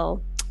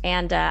Jacksonville,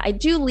 and I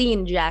do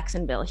lean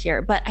Jacksonville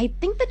here, but I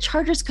think the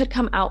Chargers could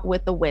come out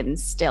with the win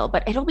still,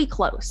 but it'll be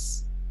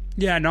close.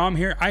 Yeah, no,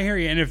 I hear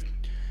you. And if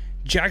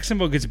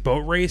Jacksonville gets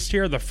boat raced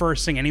here, the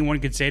first thing anyone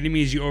could say to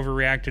me is you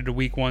overreacted to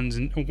week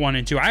 1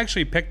 and 2. I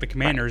actually picked the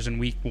Commanders in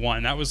week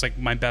 1. That was like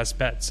my best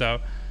bet.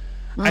 So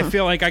I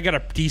feel like I got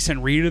a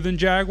decent read of the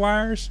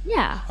Jaguars.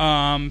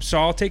 Yeah. So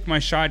I'll take my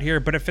shot here.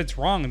 But if it's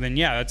wrong, then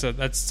yeah,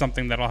 that's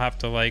something that I'll have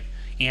to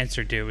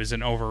answer to, is an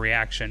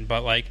overreaction.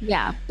 But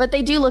yeah, but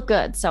they do look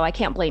good, so I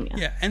can't blame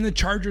you. Yeah, and the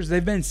Chargers,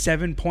 they've been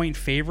 7-point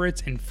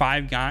favorites in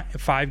five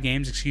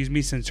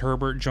games, since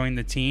Herbert joined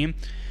the team.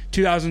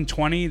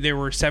 2020, they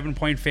were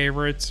 7-point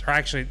favorites, or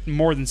actually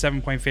more than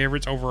 7-point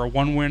favorites over a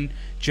 1-win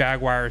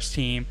Jaguars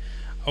team,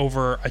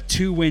 over a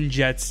 2-win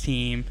Jets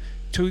team.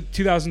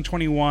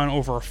 2021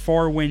 over a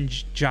 4-win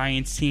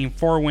Giants team,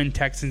 4-win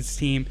Texans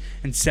team,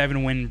 and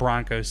 7-win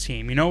Broncos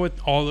team. You know what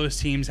all those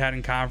teams had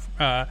in common?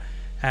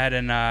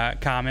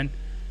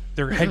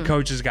 Their head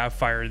coaches got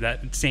fired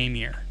that same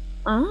year.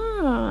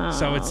 Oh.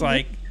 So it's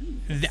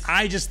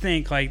I just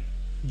think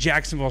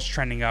Jacksonville's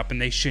trending up,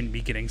 and they shouldn't be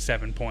getting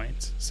 7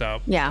 points.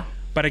 So yeah.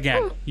 But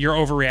again, your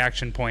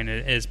overreaction point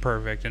is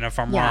perfect, and if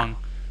I'm wrong,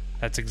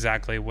 that's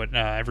exactly what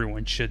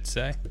everyone should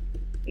say.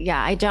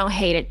 Yeah, I don't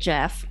hate it,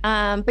 Jeff.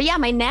 But yeah,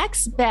 my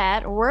next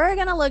bet, we're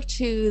going to look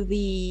to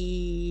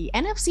the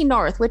NFC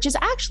North, which is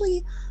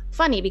actually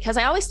funny because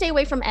I always stay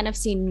away from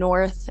NFC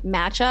North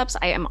matchups.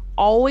 I am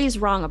always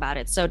wrong about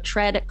it, so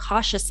tread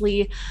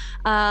cautiously.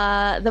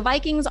 The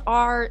Vikings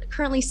are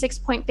currently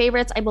 6-point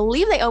favorites. I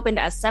believe they opened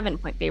as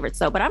 7-point favorites,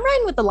 though, but I'm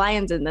riding with the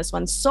Lions in this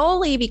one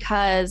solely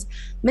because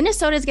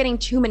Minnesota is getting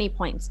too many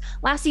points.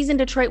 Last season,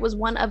 Detroit was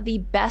one of the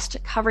best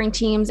covering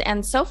teams,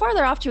 and so far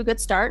they're off to a good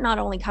start, not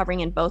only covering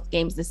in both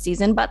games this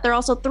season, but they're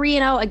also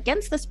 3-0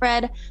 against the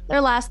spread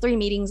their last 3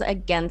 meetings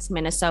against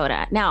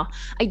Minnesota. Now,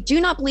 I do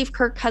not believe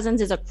Kirk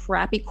Cousins is a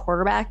crappy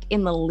quarterback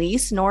in the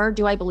least, nor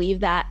do I believe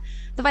that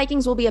the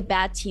Vikings will be a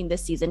bad team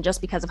this season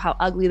just because of how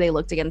ugly they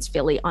looked against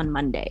Philly on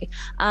Monday.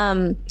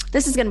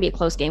 This is going to be a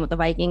close game with the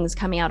Vikings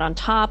coming out on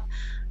top.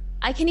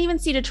 I can even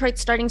see Detroit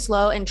starting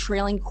slow and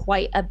trailing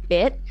quite a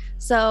bit.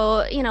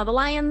 So, the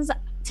Lions,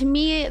 to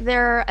me,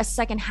 they're a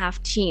second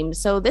half team.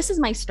 So this is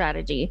my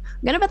strategy.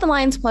 I'm going to bet the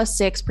Lions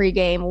 +6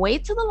 pregame,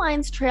 wait till the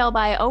Lions trail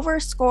by over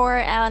score,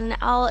 and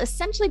I'll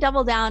essentially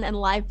double down and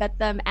live bet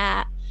them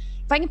at,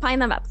 if I can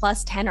find them at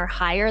 +10 or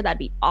higher, that'd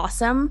be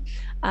awesome.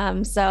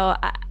 So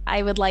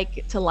I would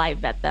like to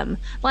live bet them.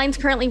 Lions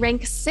currently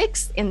rank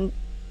 6th in,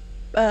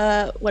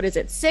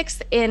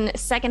 6th in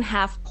second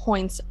half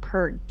points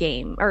per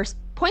game, or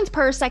points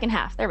per second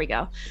half. There we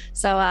go.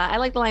 So I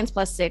like the Lions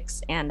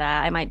 +6, and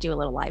I might do a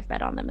little live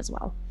bet on them as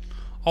well.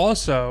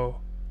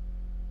 Also,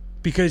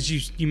 because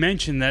you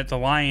mentioned that the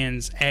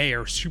Lions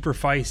are super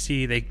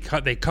feisty,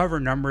 they cover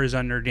numbers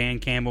under Dan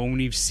Campbell, and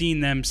we've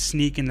seen them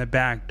sneak in the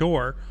back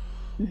door.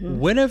 Mm-hmm.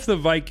 What if the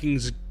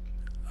Vikings?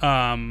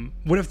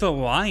 What if the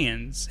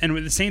Lions? And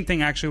the same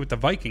thing actually with the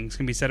Vikings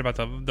can be said about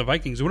the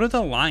Vikings. What if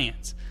the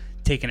Lions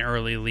take an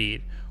early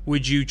lead?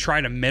 Would you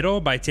try to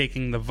middle by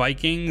taking the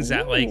Vikings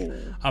at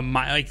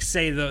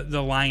say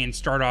the Lions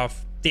start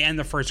off, they end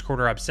the first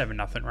quarter up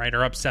 7-0, right,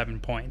 or up 7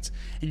 points,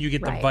 and you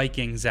get the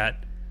Vikings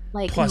at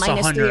plus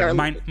 100,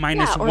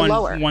 minus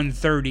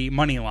 130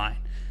 money line.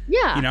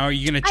 Yeah. Are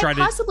you going to try I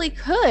possibly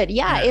could.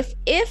 Yeah.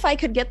 If I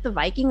could get the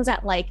Vikings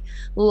at like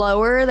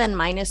lower than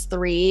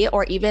 -3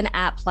 or even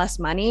at plus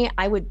money,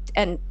 I would,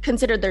 and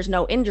considered there's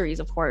no injuries,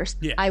 of course,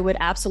 I would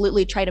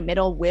absolutely try to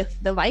middle with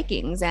the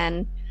Vikings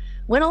and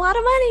win a lot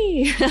of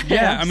money.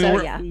 Yeah. I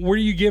mean, what are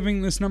you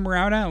giving this number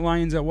out at?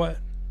 Lions at what?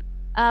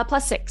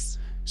 +6.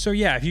 So,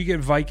 yeah, if you get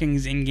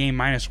Vikings in game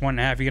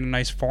 -1.5, you get a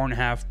nice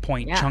 4.5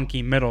 point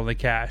chunky middle of the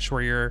cash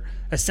where you're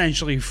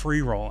essentially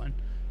free rolling.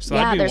 So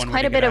yeah, there's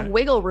quite a bit of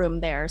wiggle room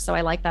there. So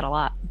I like that a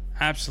lot.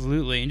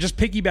 Absolutely. And just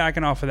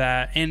piggybacking off of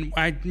that, and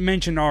I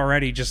mentioned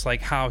already just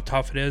like how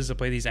tough it is to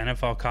play these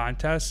NFL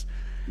contests.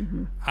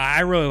 Mm-hmm.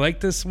 I really like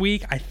this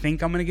week. I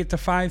think I'm going to get to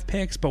 5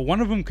 picks, but one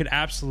of them could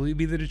absolutely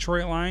be the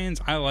Detroit Lions.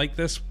 I like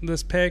this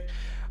pick.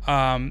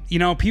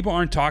 People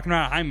aren't talking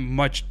about it. I'm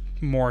much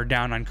more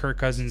down on Kirk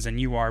Cousins than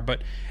you are,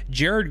 but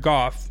Jared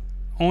Goff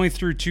only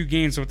threw 2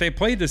 games, but they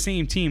played the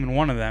same team in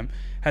one of them.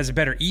 Has a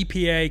better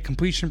EPA,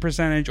 completion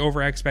percentage,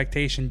 over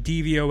expectation,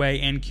 DVOA,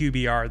 and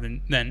QBR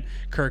than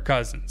Kirk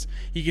Cousins.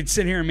 You can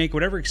sit here and make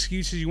whatever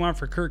excuses you want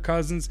for Kirk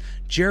Cousins.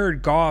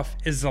 Jared Goff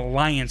is the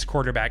Lions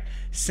quarterback.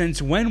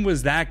 Since when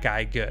was that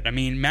guy good? I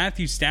mean,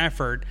 Matthew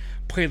Stafford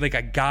played like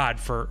a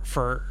god for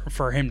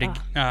him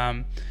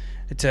to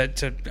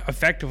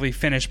effectively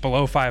finish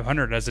below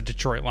 500 as a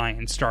Detroit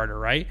Lions starter,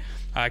 right?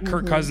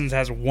 Kirk Cousins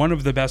has one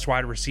of the best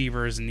wide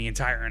receivers in the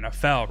entire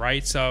NFL,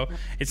 right? So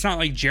it's not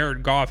like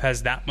Jared Goff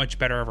has that much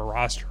better of a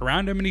roster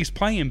around him, and he's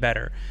playing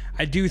better.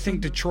 I do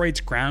think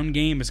Detroit's ground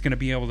game is going to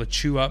be able to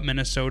chew up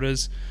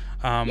Minnesota's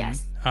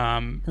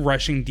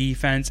rushing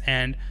defense,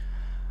 and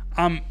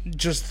I'm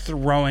just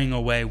throwing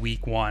away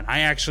week 1.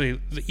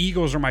 The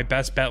Eagles are my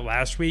best bet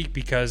last week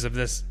because of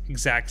this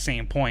exact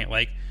same point.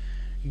 Like,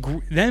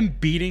 them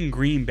beating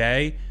Green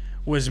Bay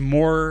was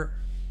more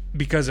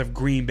because of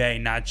Green Bay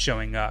not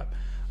showing up.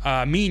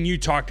 Me and you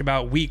talked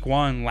about week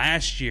 1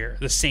 last year,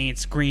 the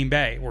Saints, Green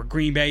Bay, where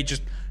Green Bay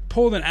just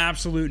pulled an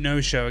absolute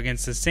no-show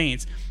against the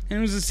Saints. And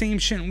it was the same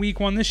shit in week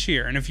 1 this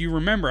year. And if you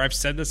remember, I've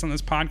said this on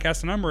this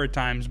podcast a number of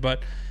times,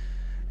 but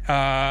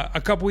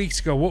a couple weeks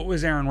ago, what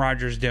was Aaron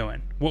Rodgers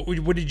doing?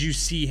 What did you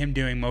see him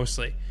doing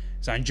mostly?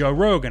 It's on Joe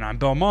Rogan, on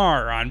Bill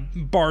Maher, on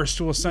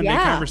Barstool Sunday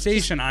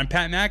Conversation, on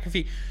Pat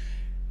McAfee.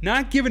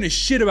 Not giving a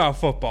shit about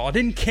football. I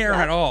didn't care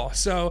at all.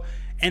 So,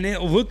 and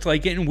it looked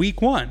like it in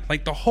week 1.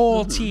 Like the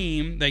whole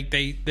team, like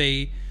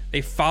they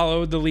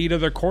followed the lead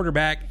of their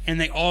quarterback, and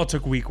they all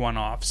took week 1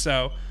 off.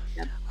 So,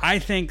 I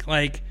think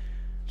like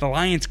the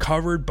Lions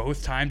covered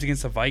both times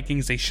against the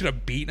Vikings. They should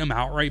have beaten them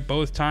outright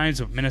both times.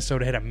 But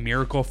Minnesota hit a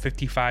miracle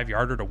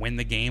 55-yarder to win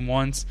the game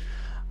once.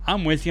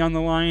 I'm with you on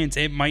the Lions.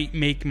 It might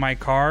make my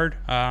card,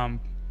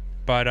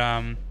 but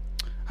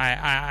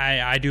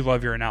I do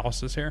love your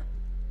analysis here.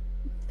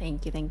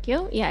 Thank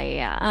you.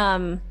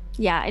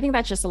 Yeah, I think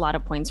that's just a lot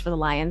of points for the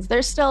Lions.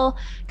 They're still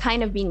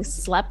kind of being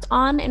slept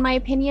on, in my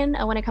opinion,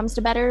 when it comes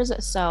to bettors.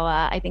 So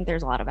I think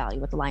there's a lot of value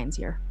with the Lions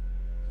here.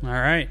 All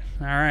right.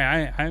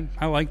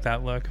 I like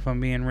that look, if I'm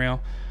being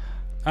real.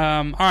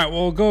 All right,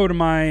 we'll go to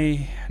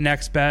my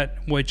next bet,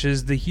 which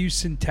is the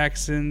Houston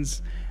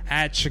Texans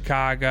at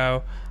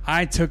Chicago.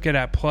 I took it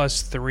at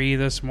 +3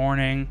 this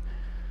morning.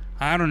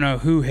 I don't know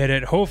who hit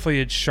it.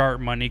 Hopefully it's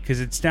sharp money because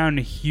it's down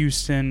to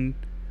Houston.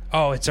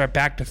 Oh, it's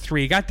back to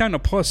 3. It got down to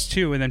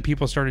 +2, and then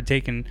people started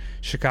taking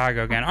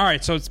Chicago again. All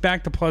right, so it's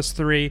back to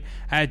 +3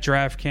 at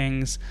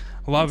DraftKings.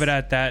 Love it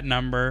at that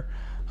number.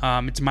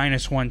 It's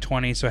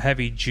 -120, so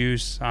heavy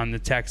juice on the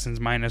Texans,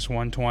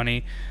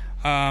 -120.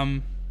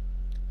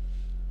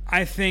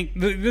 I think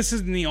this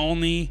isn't the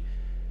only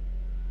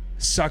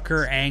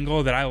sucker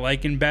angle that I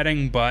like in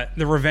betting, but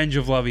the revenge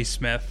of Lovie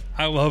Smith.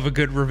 I love a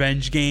good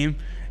revenge game.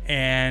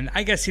 And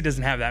I guess he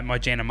doesn't have that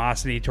much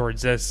animosity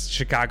towards this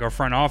Chicago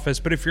front office.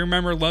 But if you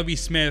remember, Lovie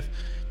Smith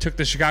took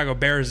the Chicago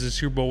Bears to the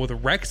Super Bowl with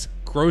Rex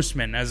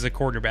Grossman as the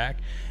quarterback.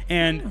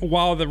 And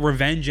while the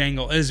revenge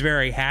angle is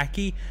very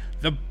hacky,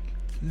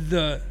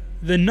 the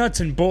nuts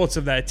and bolts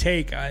of that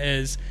take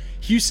is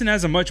Houston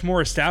has a much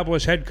more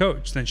established head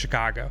coach than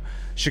Chicago.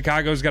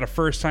 Chicago's got a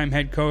first-time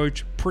head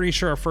coach, pretty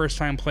sure a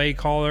first-time play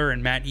caller,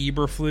 and Matt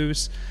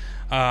Eberflus.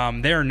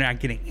 They're not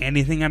getting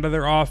anything out of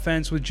their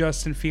offense with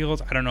Justin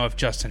Fields. I don't know if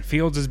Justin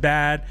Fields is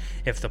bad,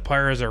 if the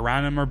players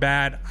around him are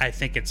bad. I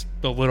think it's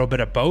a little bit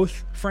of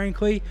both,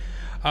 frankly.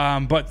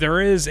 But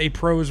there is a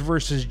pros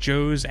versus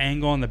Joes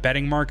angle in the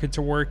betting market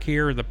to work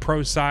here. The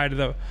pro side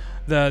of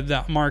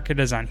the market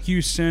is on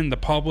Houston. The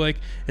public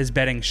is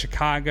betting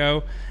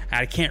Chicago.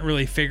 I can't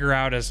really figure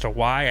out as to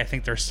why. I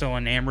think they're still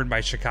enamored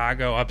by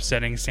Chicago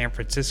upsetting San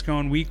Francisco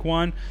in week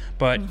 1.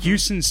 But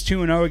Houston's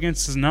 2-0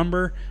 against his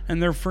number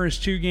in their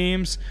first 2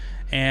 games.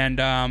 And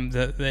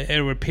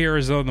it would appear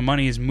as though the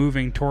money is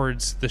moving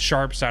towards the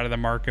sharp side of the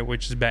market,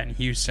 which is betting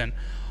Houston.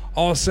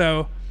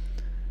 Also,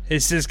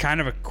 this is kind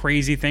of a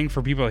crazy thing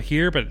for people to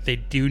hear, but they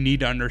do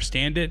need to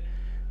understand it.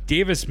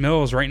 Davis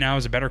Mills right now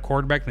is a better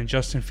quarterback than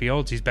Justin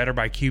Fields. He's better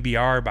by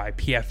QBR, by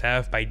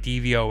PFF, by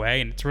DVOA,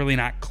 and it's really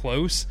not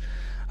close.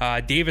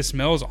 Davis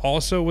Mills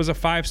also was a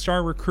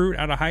 5-star recruit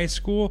out of high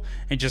school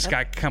and just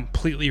got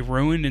completely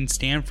ruined in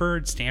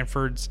Stanford.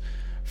 Stanford's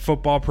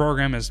football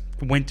program has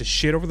went to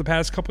shit over the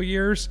past couple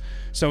years.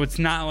 So it's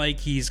not like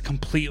he's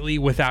completely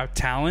without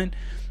talent.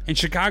 And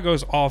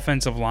Chicago's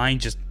offensive line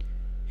just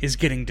is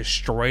getting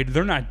destroyed.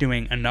 They're not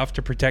doing enough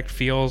to protect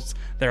Fields.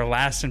 Their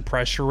last in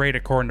pressure rate,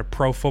 according to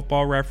Pro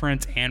Football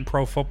Reference and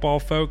Pro Football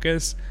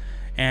Focus,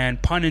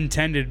 and pun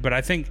intended, but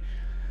I think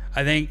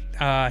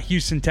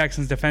Houston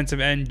Texans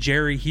defensive end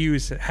Jerry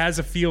Hughes has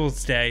a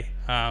Fields day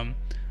on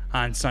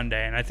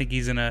Sunday, and I think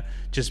he's gonna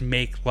just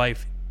make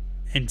life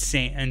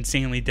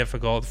insanely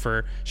difficult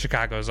for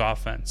Chicago's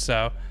offense.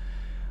 So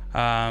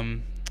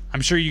I'm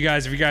sure you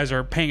guys, if you guys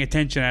are paying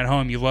attention at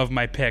home, you love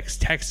my picks.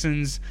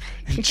 Texans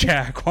and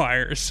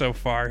Jaguars so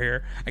far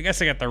here. I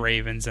guess I got the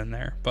Ravens in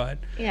there, but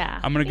yeah,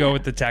 I'm going to go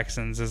with the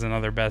Texans as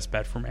another best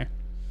bet for me.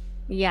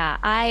 Yeah,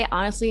 I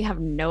honestly have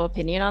no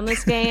opinion on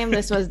this game.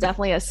 This was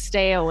definitely a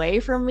stay away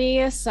from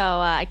me, so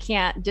I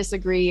can't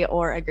disagree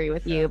or agree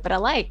with you, but I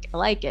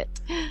like it.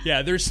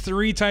 Yeah, there's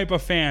 3 type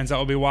of fans that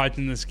will be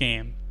watching this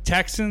game.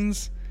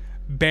 Texans,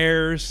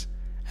 Bears,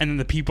 and then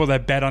the people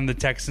that bet on the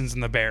Texans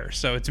and the Bears.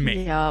 So it's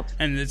me. Yep.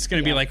 And it's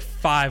going to be like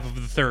 5 of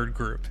the third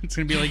group. It's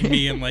going to be like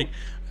me and like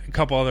a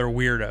couple other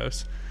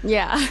weirdos.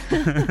 Yeah.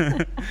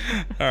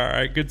 All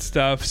right, good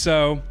stuff.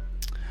 So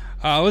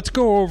let's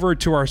go over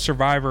to our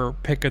Survivor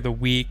pick of the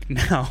week.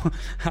 Now,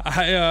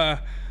 I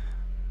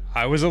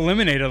was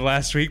eliminated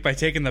last week by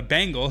taking the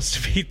Bengals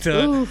to beat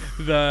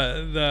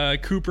the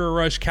Cooper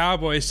Rush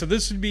Cowboys. So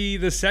this would be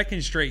the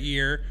second straight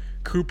year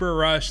Cooper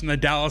Rush and the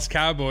Dallas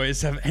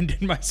Cowboys have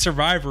ended my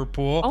Survivor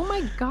pool. Oh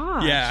my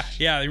gosh.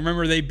 Yeah.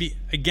 Remember they beat,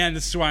 again,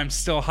 this is why I'm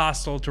still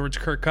hostile towards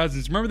Kirk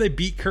Cousins. Remember they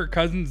beat Kirk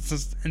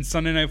Cousins in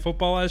Sunday Night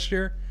Football last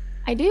year?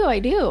 I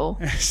do.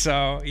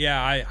 So,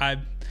 yeah,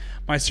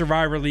 my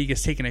Survivor League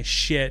has taken a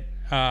shit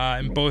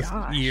in both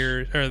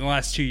years, or the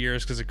last 2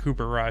 years, because of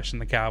Cooper Rush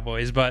and the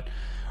Cowboys. But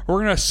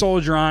we're going to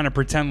soldier on and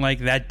pretend like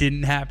that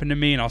didn't happen to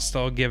me, and I'll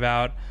still give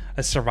out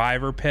a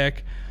Survivor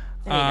pick.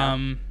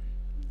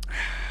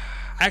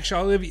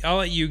 Actually, I'll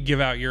let you give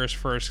out yours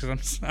first,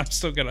 because I'm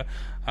still going to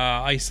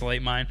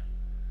isolate mine.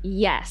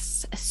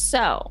 Yes.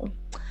 So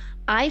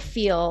I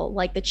feel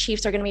like the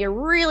Chiefs are going to be a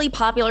really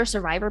popular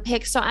Survivor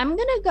pick. So I'm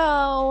going to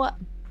go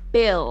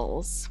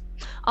Bills.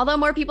 Although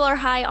more people are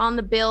high on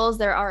the Bills,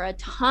 there are a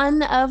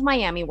ton of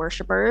Miami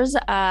worshipers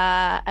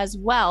as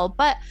well.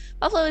 But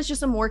Buffalo is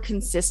just a more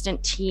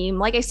consistent team.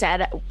 Like I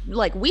said,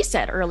 like we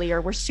said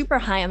earlier, we're super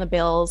high on the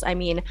Bills. I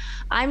mean,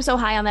 I'm so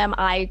high on them.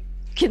 I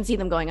can see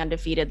them going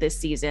undefeated this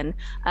season,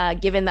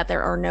 given that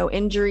there are no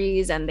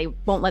injuries and they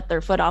won't let their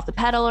foot off the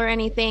pedal or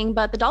anything.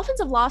 But the Dolphins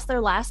have lost their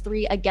last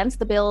 3 against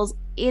the Bills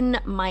in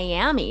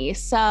Miami.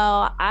 So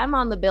I'm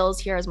on the Bills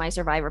here as my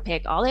Survivor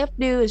pick. All they have to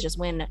do is just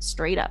win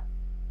straight up.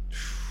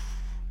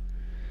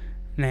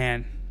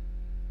 Man,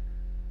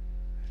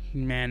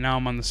 now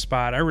I'm on the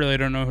spot. I really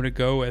don't know who to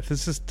go with.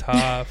 This is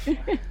tough. And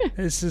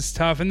there's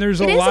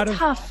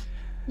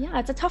Yeah,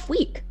 it's a tough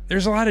week.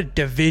 There's a lot of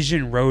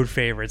division road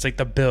favorites, like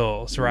the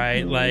Bills,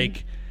 right?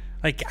 Mm-hmm.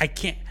 Like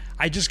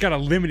I just got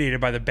eliminated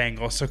by the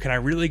Bengals, so can I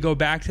really go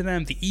back to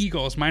them? The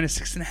Eagles,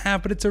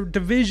 -6.5, but it's a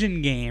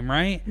division game,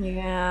 right?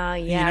 Yeah,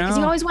 because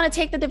you always want to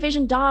take the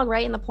division dog,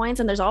 right, in the points,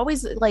 and there's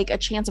always like a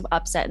chance of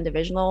upset in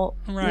divisional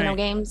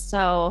games,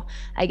 so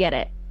I get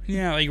it.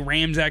 Yeah, like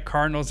Rams at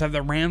Cardinals. Have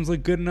the Rams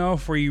look good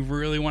enough where you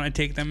really want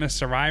to take them as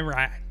Survivor?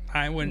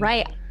 I wouldn't.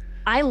 Right.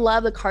 I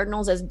love the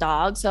Cardinals as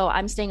dogs, so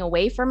I'm staying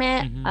away from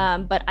it.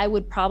 Mm-hmm. But I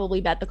would probably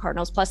bet the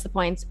Cardinals plus the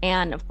points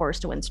and, of course,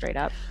 to win straight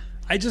up.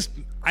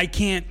 I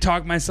can't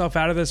talk myself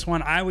out of this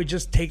one. I would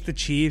just take the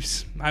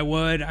Chiefs. I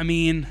would. I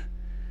mean,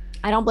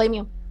 I don't blame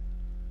you.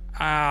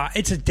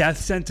 It's a death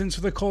sentence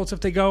for the Colts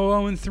if they go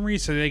 0-3,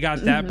 so they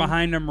got that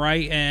behind them,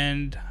 right?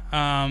 And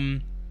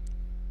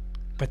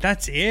but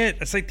that's it.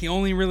 That's like the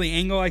only really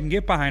angle I can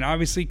get behind.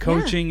 Obviously,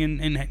 coaching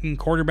and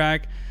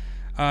quarterback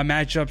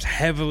matchups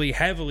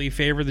heavily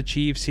favor the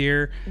Chiefs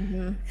here.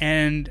 Mm-hmm.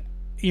 And,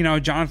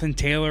 Jonathan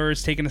Taylor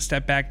is taking a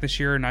step back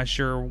this year. Not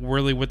sure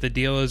really what the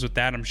deal is with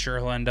that. I'm sure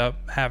he'll end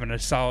up having a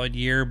solid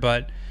year,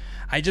 but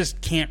I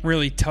just can't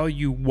really tell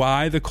you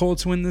why the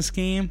Colts win this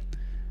game.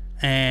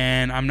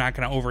 And I'm not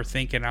going to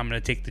overthink it. I'm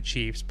going to take the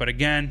Chiefs. But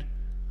again,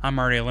 I'm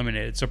already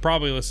eliminated. So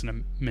probably listen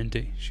to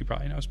Minty. She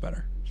probably knows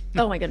better.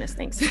 Oh my goodness,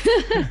 thanks.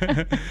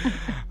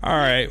 All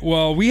right.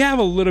 Well, we have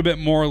a little bit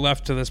more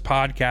left to this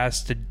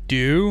podcast to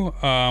do.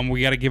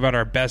 We got to give out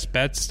our best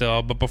bets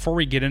still. But before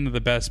we get into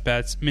the best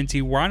bets,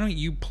 Minty, why don't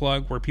you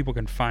plug where people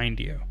can find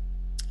you?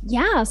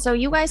 Yeah, so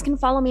you guys can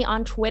follow me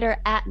on Twitter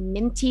at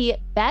Minty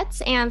Bets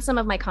and some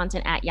of my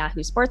content at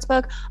Yahoo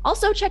Sportsbook.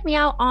 Also, check me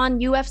out on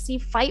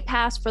UFC Fight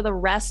Pass for the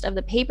rest of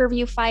the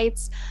pay-per-view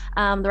fights,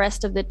 the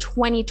rest of the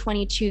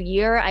 2022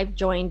 year. I've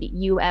joined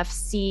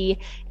UFC,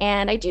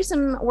 and I do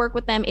some work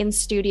with them in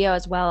studio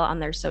as well on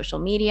their social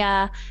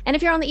media. And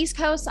if you're on the East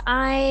Coast,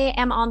 I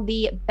am on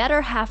the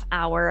Better Half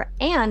Hour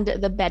and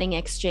the Betting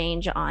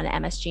Exchange on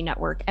MSG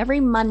Network every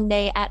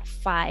Monday at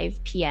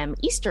 5 p.m.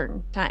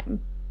 Eastern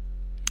Time.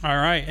 All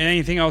right. And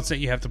anything else that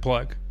you have to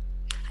plug?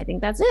 I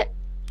think that's it.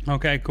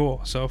 Okay,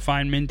 cool. So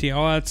find Minty,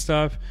 all that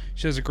stuff.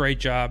 She does a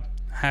great job.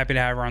 happy to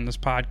have her on this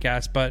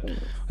podcast. But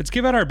let's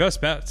give out our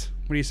best bets.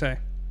 What do you say?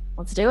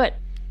 Let's do it.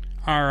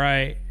 All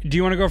right. Do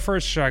you want to go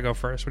first? Or should I go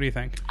first? What do you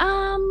think?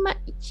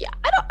 Yeah,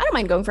 I don't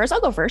mind going first. I'll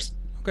go first.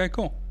 Okay,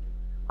 cool.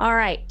 All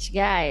right,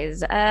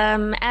 guys.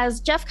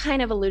 As Jeff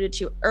kind of alluded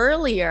to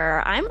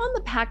earlier, I'm on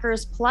the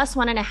Packers plus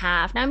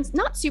 1.5. Now, I'm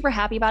not super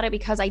happy about it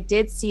because I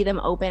did see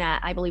them open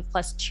at, I believe,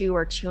 plus 2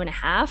 or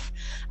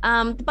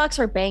 2.5. The Bucs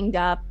are banged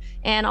up.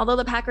 And although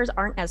the Packers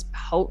aren't as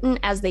potent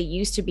as they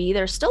used to be,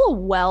 they're still a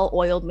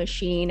well-oiled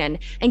machine and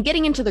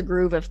getting into the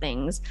groove of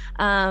things.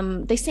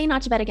 They say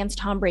not to bet against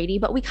Tom Brady,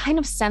 but we kind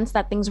of sense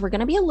that things were going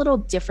to be a little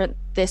different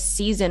this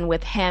season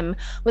with him,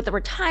 with the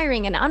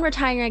retiring and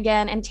unretiring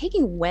again and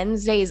taking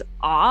Wednesdays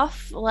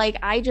off. Like,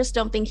 I just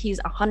don't think he's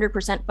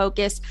 100%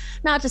 focused.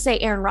 Not to say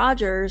Aaron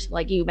Rodgers,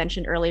 like you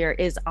mentioned earlier,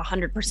 is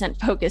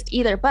 100% focused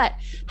either, but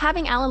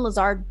having Alan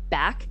Lazard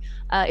back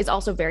is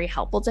also very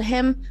helpful to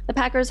him. The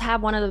Packers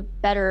have one of the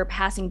better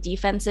passing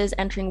defenses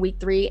entering week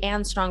 3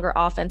 and stronger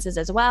offenses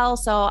as well.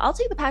 So I'll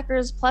take the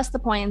Packers plus the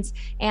points.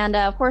 And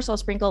of course, I'll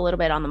sprinkle a little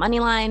bit on the money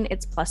line.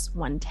 It's plus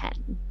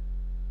 110.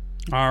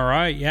 All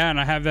right. Yeah. And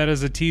I have that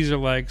as a teaser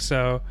leg.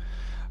 So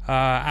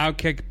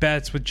Outkick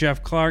Bets with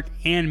Jeff Clark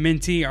and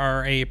Minty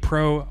are a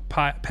pro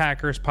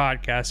Packers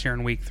podcast here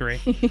in week 3.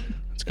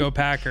 Let's go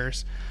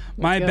Packers.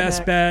 My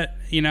best bet,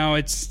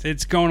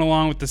 it's going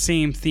along with the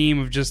same theme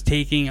of just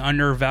taking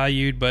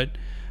undervalued but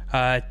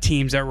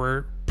teams that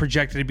were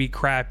projected to be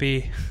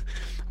crappy.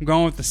 I'm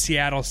going with the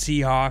Seattle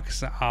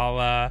Seahawks.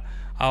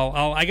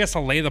 I guess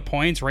I'll lay the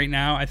points right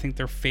now. I think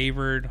they're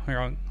favored.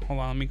 Here, hold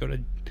on, let me go to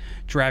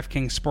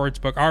DraftKings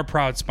Sportsbook, our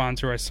proud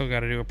sponsor. I still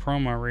got to do a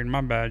promo read.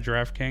 My bad,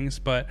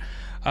 DraftKings, but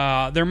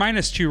they're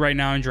 -2 right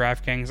now in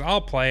DraftKings.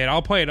 I'll play it.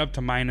 I'll play it up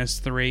to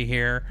 -3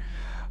 here.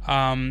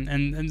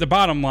 And the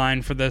bottom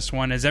line for this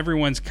one is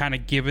everyone's kind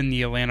of given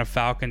the Atlanta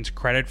Falcons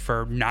credit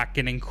for not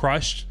getting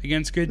crushed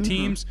against good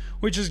teams,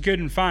 which is good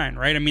and fine,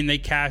 right? I mean, they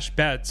cashed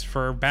bets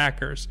for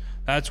backers.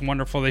 That's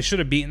wonderful. They should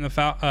have beaten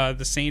the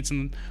Saints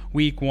in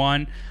week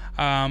 1.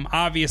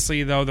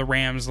 Obviously, though, the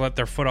Rams let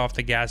their foot off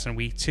the gas in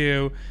week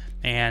 2,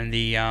 and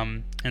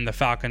the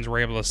Falcons were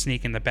able to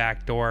sneak in the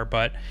back door.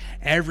 But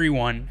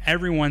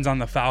everyone's on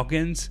the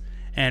Falcons.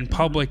 And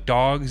public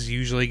dogs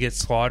usually get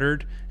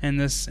slaughtered in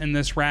this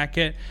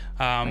racket.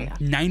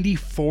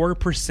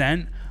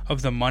 94%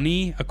 of the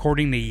money,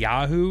 according to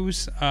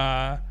Yahoo's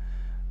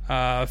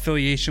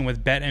affiliation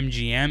with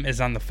BetMGM,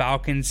 is on the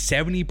Falcons.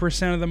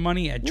 70% of the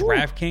money at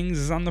DraftKings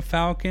is on the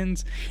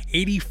Falcons.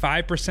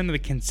 85% of the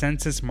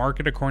consensus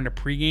market, according to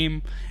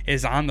pregame,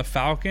 is on the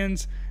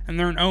Falcons. And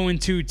they're an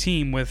 0-2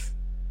 team with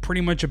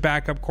pretty much a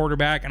backup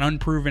quarterback, an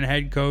unproven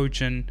head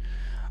coach, and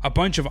a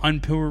bunch of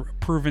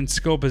unproven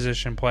skill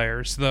position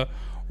players. The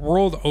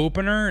world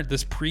opener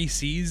this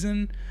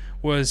preseason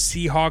was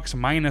Seahawks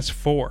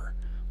 -4.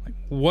 Like,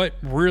 what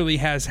really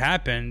has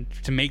happened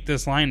to make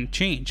this line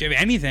change? If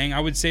anything,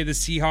 I would say the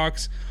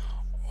Seahawks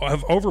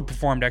have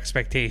overperformed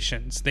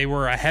expectations. They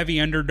were a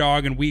heavy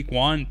underdog in week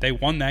 1. They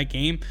won that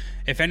game.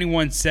 If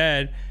anyone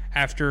said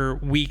after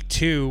week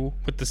 2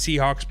 with the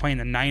Seahawks playing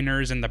the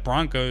Niners and the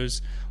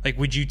Broncos, like,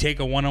 would you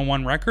take a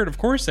 1-1 record? Of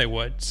course they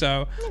would.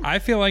 So I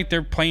feel like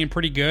they're playing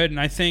pretty good, and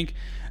I think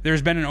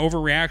there's been an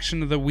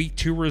overreaction to the week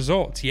 2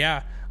 results.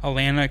 Yeah,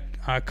 Atlanta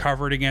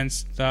covered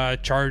against a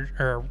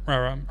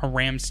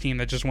Rams team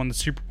that just won the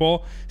Super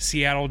Bowl.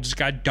 Seattle just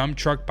got dump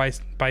trucked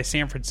by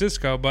San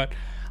Francisco, but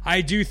I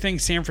do think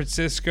San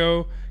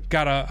Francisco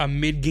got a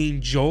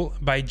mid-game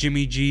jolt by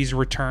Jimmy G's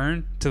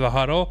return to the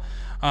huddle.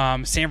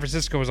 San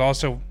Francisco was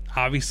also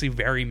obviously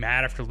very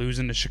mad after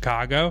losing to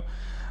Chicago.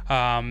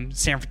 San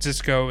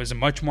Francisco is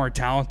much more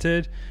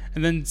talented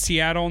than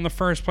Seattle in the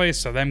first place,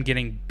 so them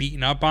getting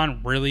beaten up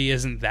on really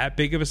isn't that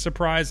big of a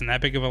surprise and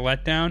that big of a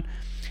letdown.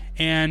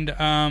 And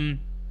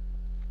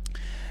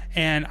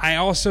I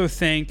also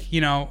think,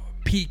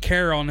 Pete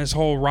Carroll and his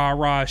whole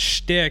rah-rah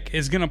shtick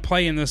is going to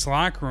play in this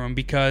locker room,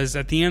 because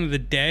at the end of the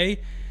day,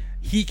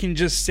 he can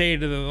just say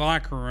to the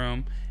locker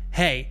room,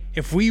 hey,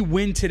 if we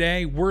win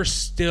today, we're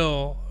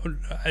still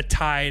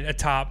tied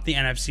atop the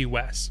NFC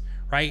West,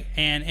 right?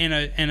 And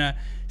in a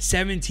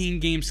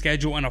 17-game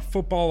schedule in a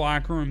football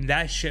locker room,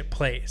 that shit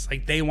plays.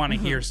 Like, they want to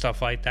hear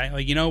stuff like that.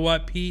 Like, you know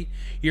what, Pete?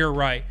 You're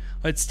right.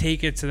 Let's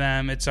take it to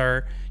them. It's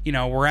our,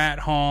 we're at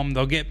home.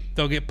 They'll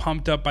get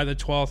pumped up by the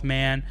 12th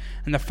man.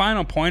 And the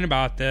final point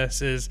about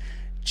this is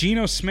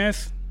Geno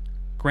Smith,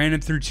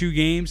 granted through 2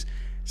 games,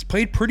 has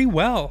played pretty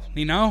well.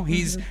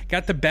 He's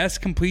got the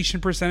best completion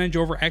percentage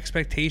over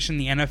expectation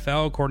in the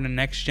NFL according to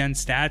Next Gen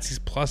Stats. He's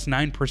plus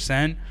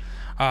 9%.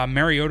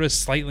 Mariota's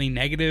slightly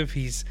negative.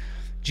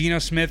 Geno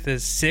Smith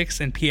is 6th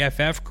in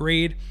PFF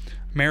grade.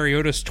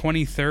 Mariota's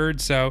 23rd.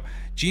 So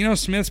Geno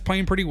Smith's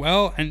playing pretty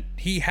well, and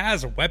he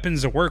has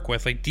weapons to work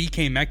with. Like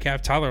DK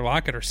Metcalf, Tyler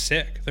Lockett are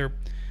sick.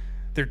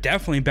 They're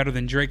definitely better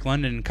than Drake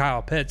London and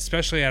Kyle Pitts,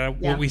 especially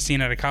what we've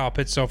seen out of Kyle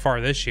Pitts so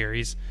far this year.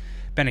 He's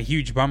been a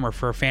huge bummer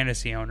for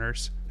fantasy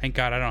owners. Thank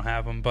God I don't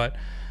have him, but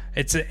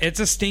it's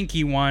a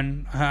stinky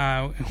one.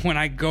 When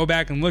I go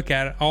back and look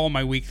at it, all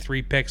my week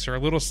 3 picks are a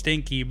little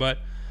stinky, but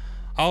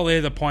I'll lay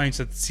the points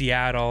with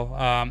Seattle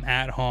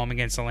at home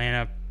against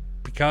Atlanta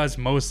because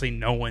mostly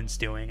no one's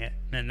doing it.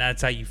 And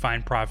that's how you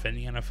find profit in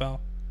the NFL.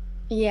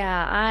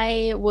 Yeah,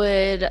 I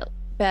would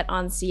bet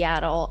on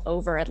Seattle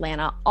over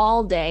Atlanta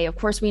all day. Of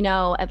course, we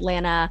know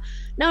Atlanta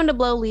known to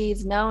blow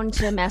leads, known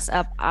to mess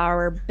up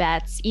our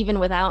bets, even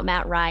without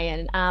Matt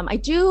Ryan. I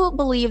do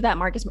believe that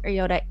Marcus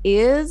Mariota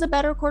is a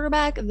better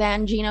quarterback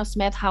than Geno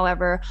Smith.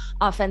 However,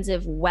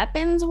 offensive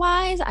weapons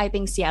wise, I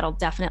think Seattle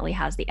definitely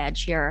has the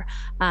edge here.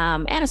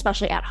 And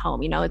especially at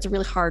home, it's a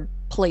really hard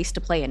place to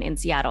play in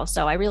Seattle.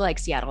 So I really like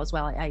Seattle as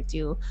well. I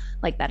do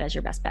like that as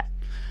your best bet.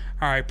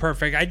 All right,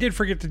 perfect. I did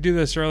forget to do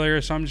this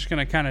earlier, so I'm just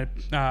going to kind of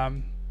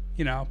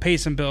pay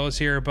some bills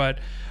here, but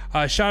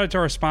shout out to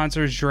our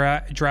sponsors,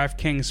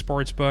 DraftKings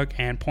Sportsbook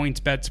and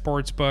PointsBet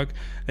Sportsbook.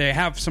 They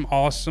have some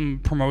awesome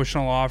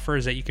promotional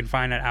offers that you can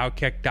find at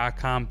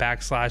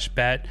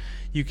Outkick.com/bet.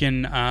 You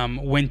can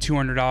win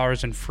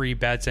 $200 in free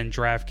bets in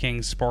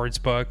DraftKings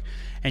Sportsbook,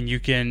 and you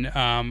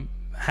can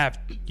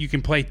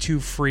play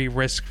two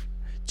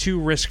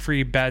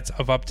risk-free bets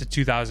of up to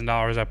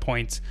 $2,000 at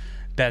PointsBet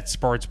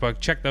Sportsbook.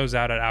 Check those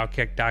out at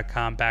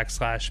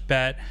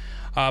Outkick.com/bet.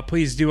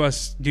 Please do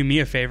me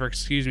a favor,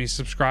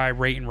 subscribe,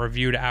 rate, and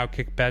review to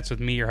Outkick Bets with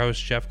me, your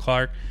host, Jeff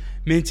Clark.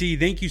 Minty,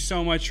 thank you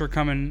so much for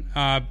coming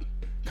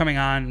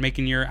on,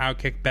 making your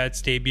Outkick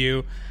Bets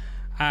debut.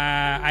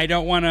 I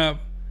don't want to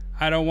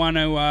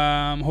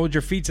hold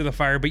your feet to the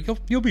fire, but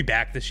you'll be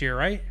back this year,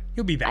 right?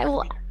 You'll be back. I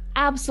will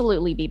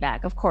absolutely be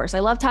back, of course. I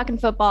love talking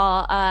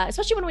football,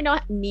 especially when we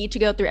don't need to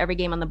go through every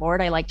game on the board.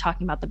 I like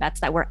talking about the bets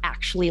that we're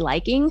actually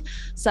liking.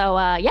 So,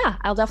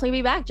 I'll definitely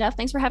be back, Jeff.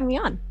 Thanks for having me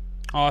on.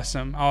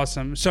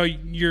 Awesome. So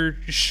you're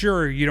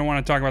sure you don't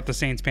want to talk about the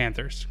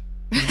Saints-Panthers?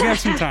 You have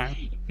some time.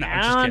 No,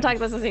 I don't want to talk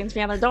about the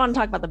Saints-Panthers. Don't want to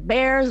talk about the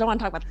Bears. Don't want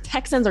to talk about the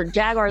Texans or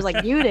Jaguars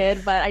like you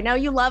did. But I know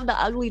you love the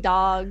ugly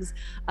dogs,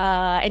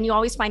 and you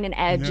always find an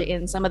edge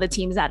in some of the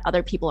teams that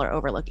other people are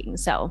overlooking.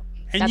 So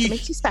that's what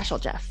makes you special,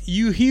 Jeff.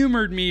 You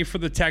humored me for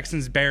the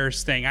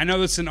Texans-Bears thing. I know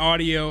this is an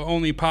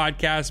audio-only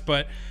podcast,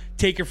 but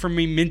take it from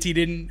me, Minty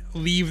didn't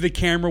leave the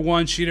camera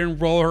once. She didn't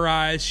roll her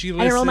eyes. She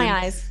listened. I didn't roll my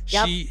eyes.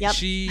 Yep.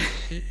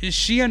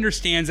 She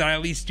understands that I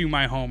at least do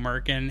my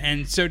homework,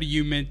 and so do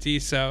you, Minty.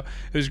 So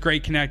it was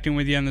great connecting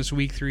with you on this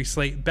Week 3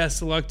 slate.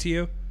 Best of luck to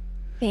you.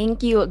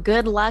 Thank you.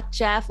 Good luck,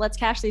 Jeff. Let's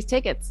cash these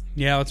tickets.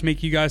 Yeah, let's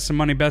make you guys some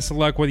money. Best of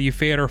luck, whether you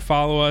fade or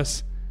follow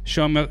us.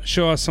 Show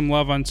us some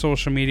love on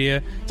social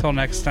media. Till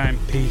next time,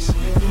 peace.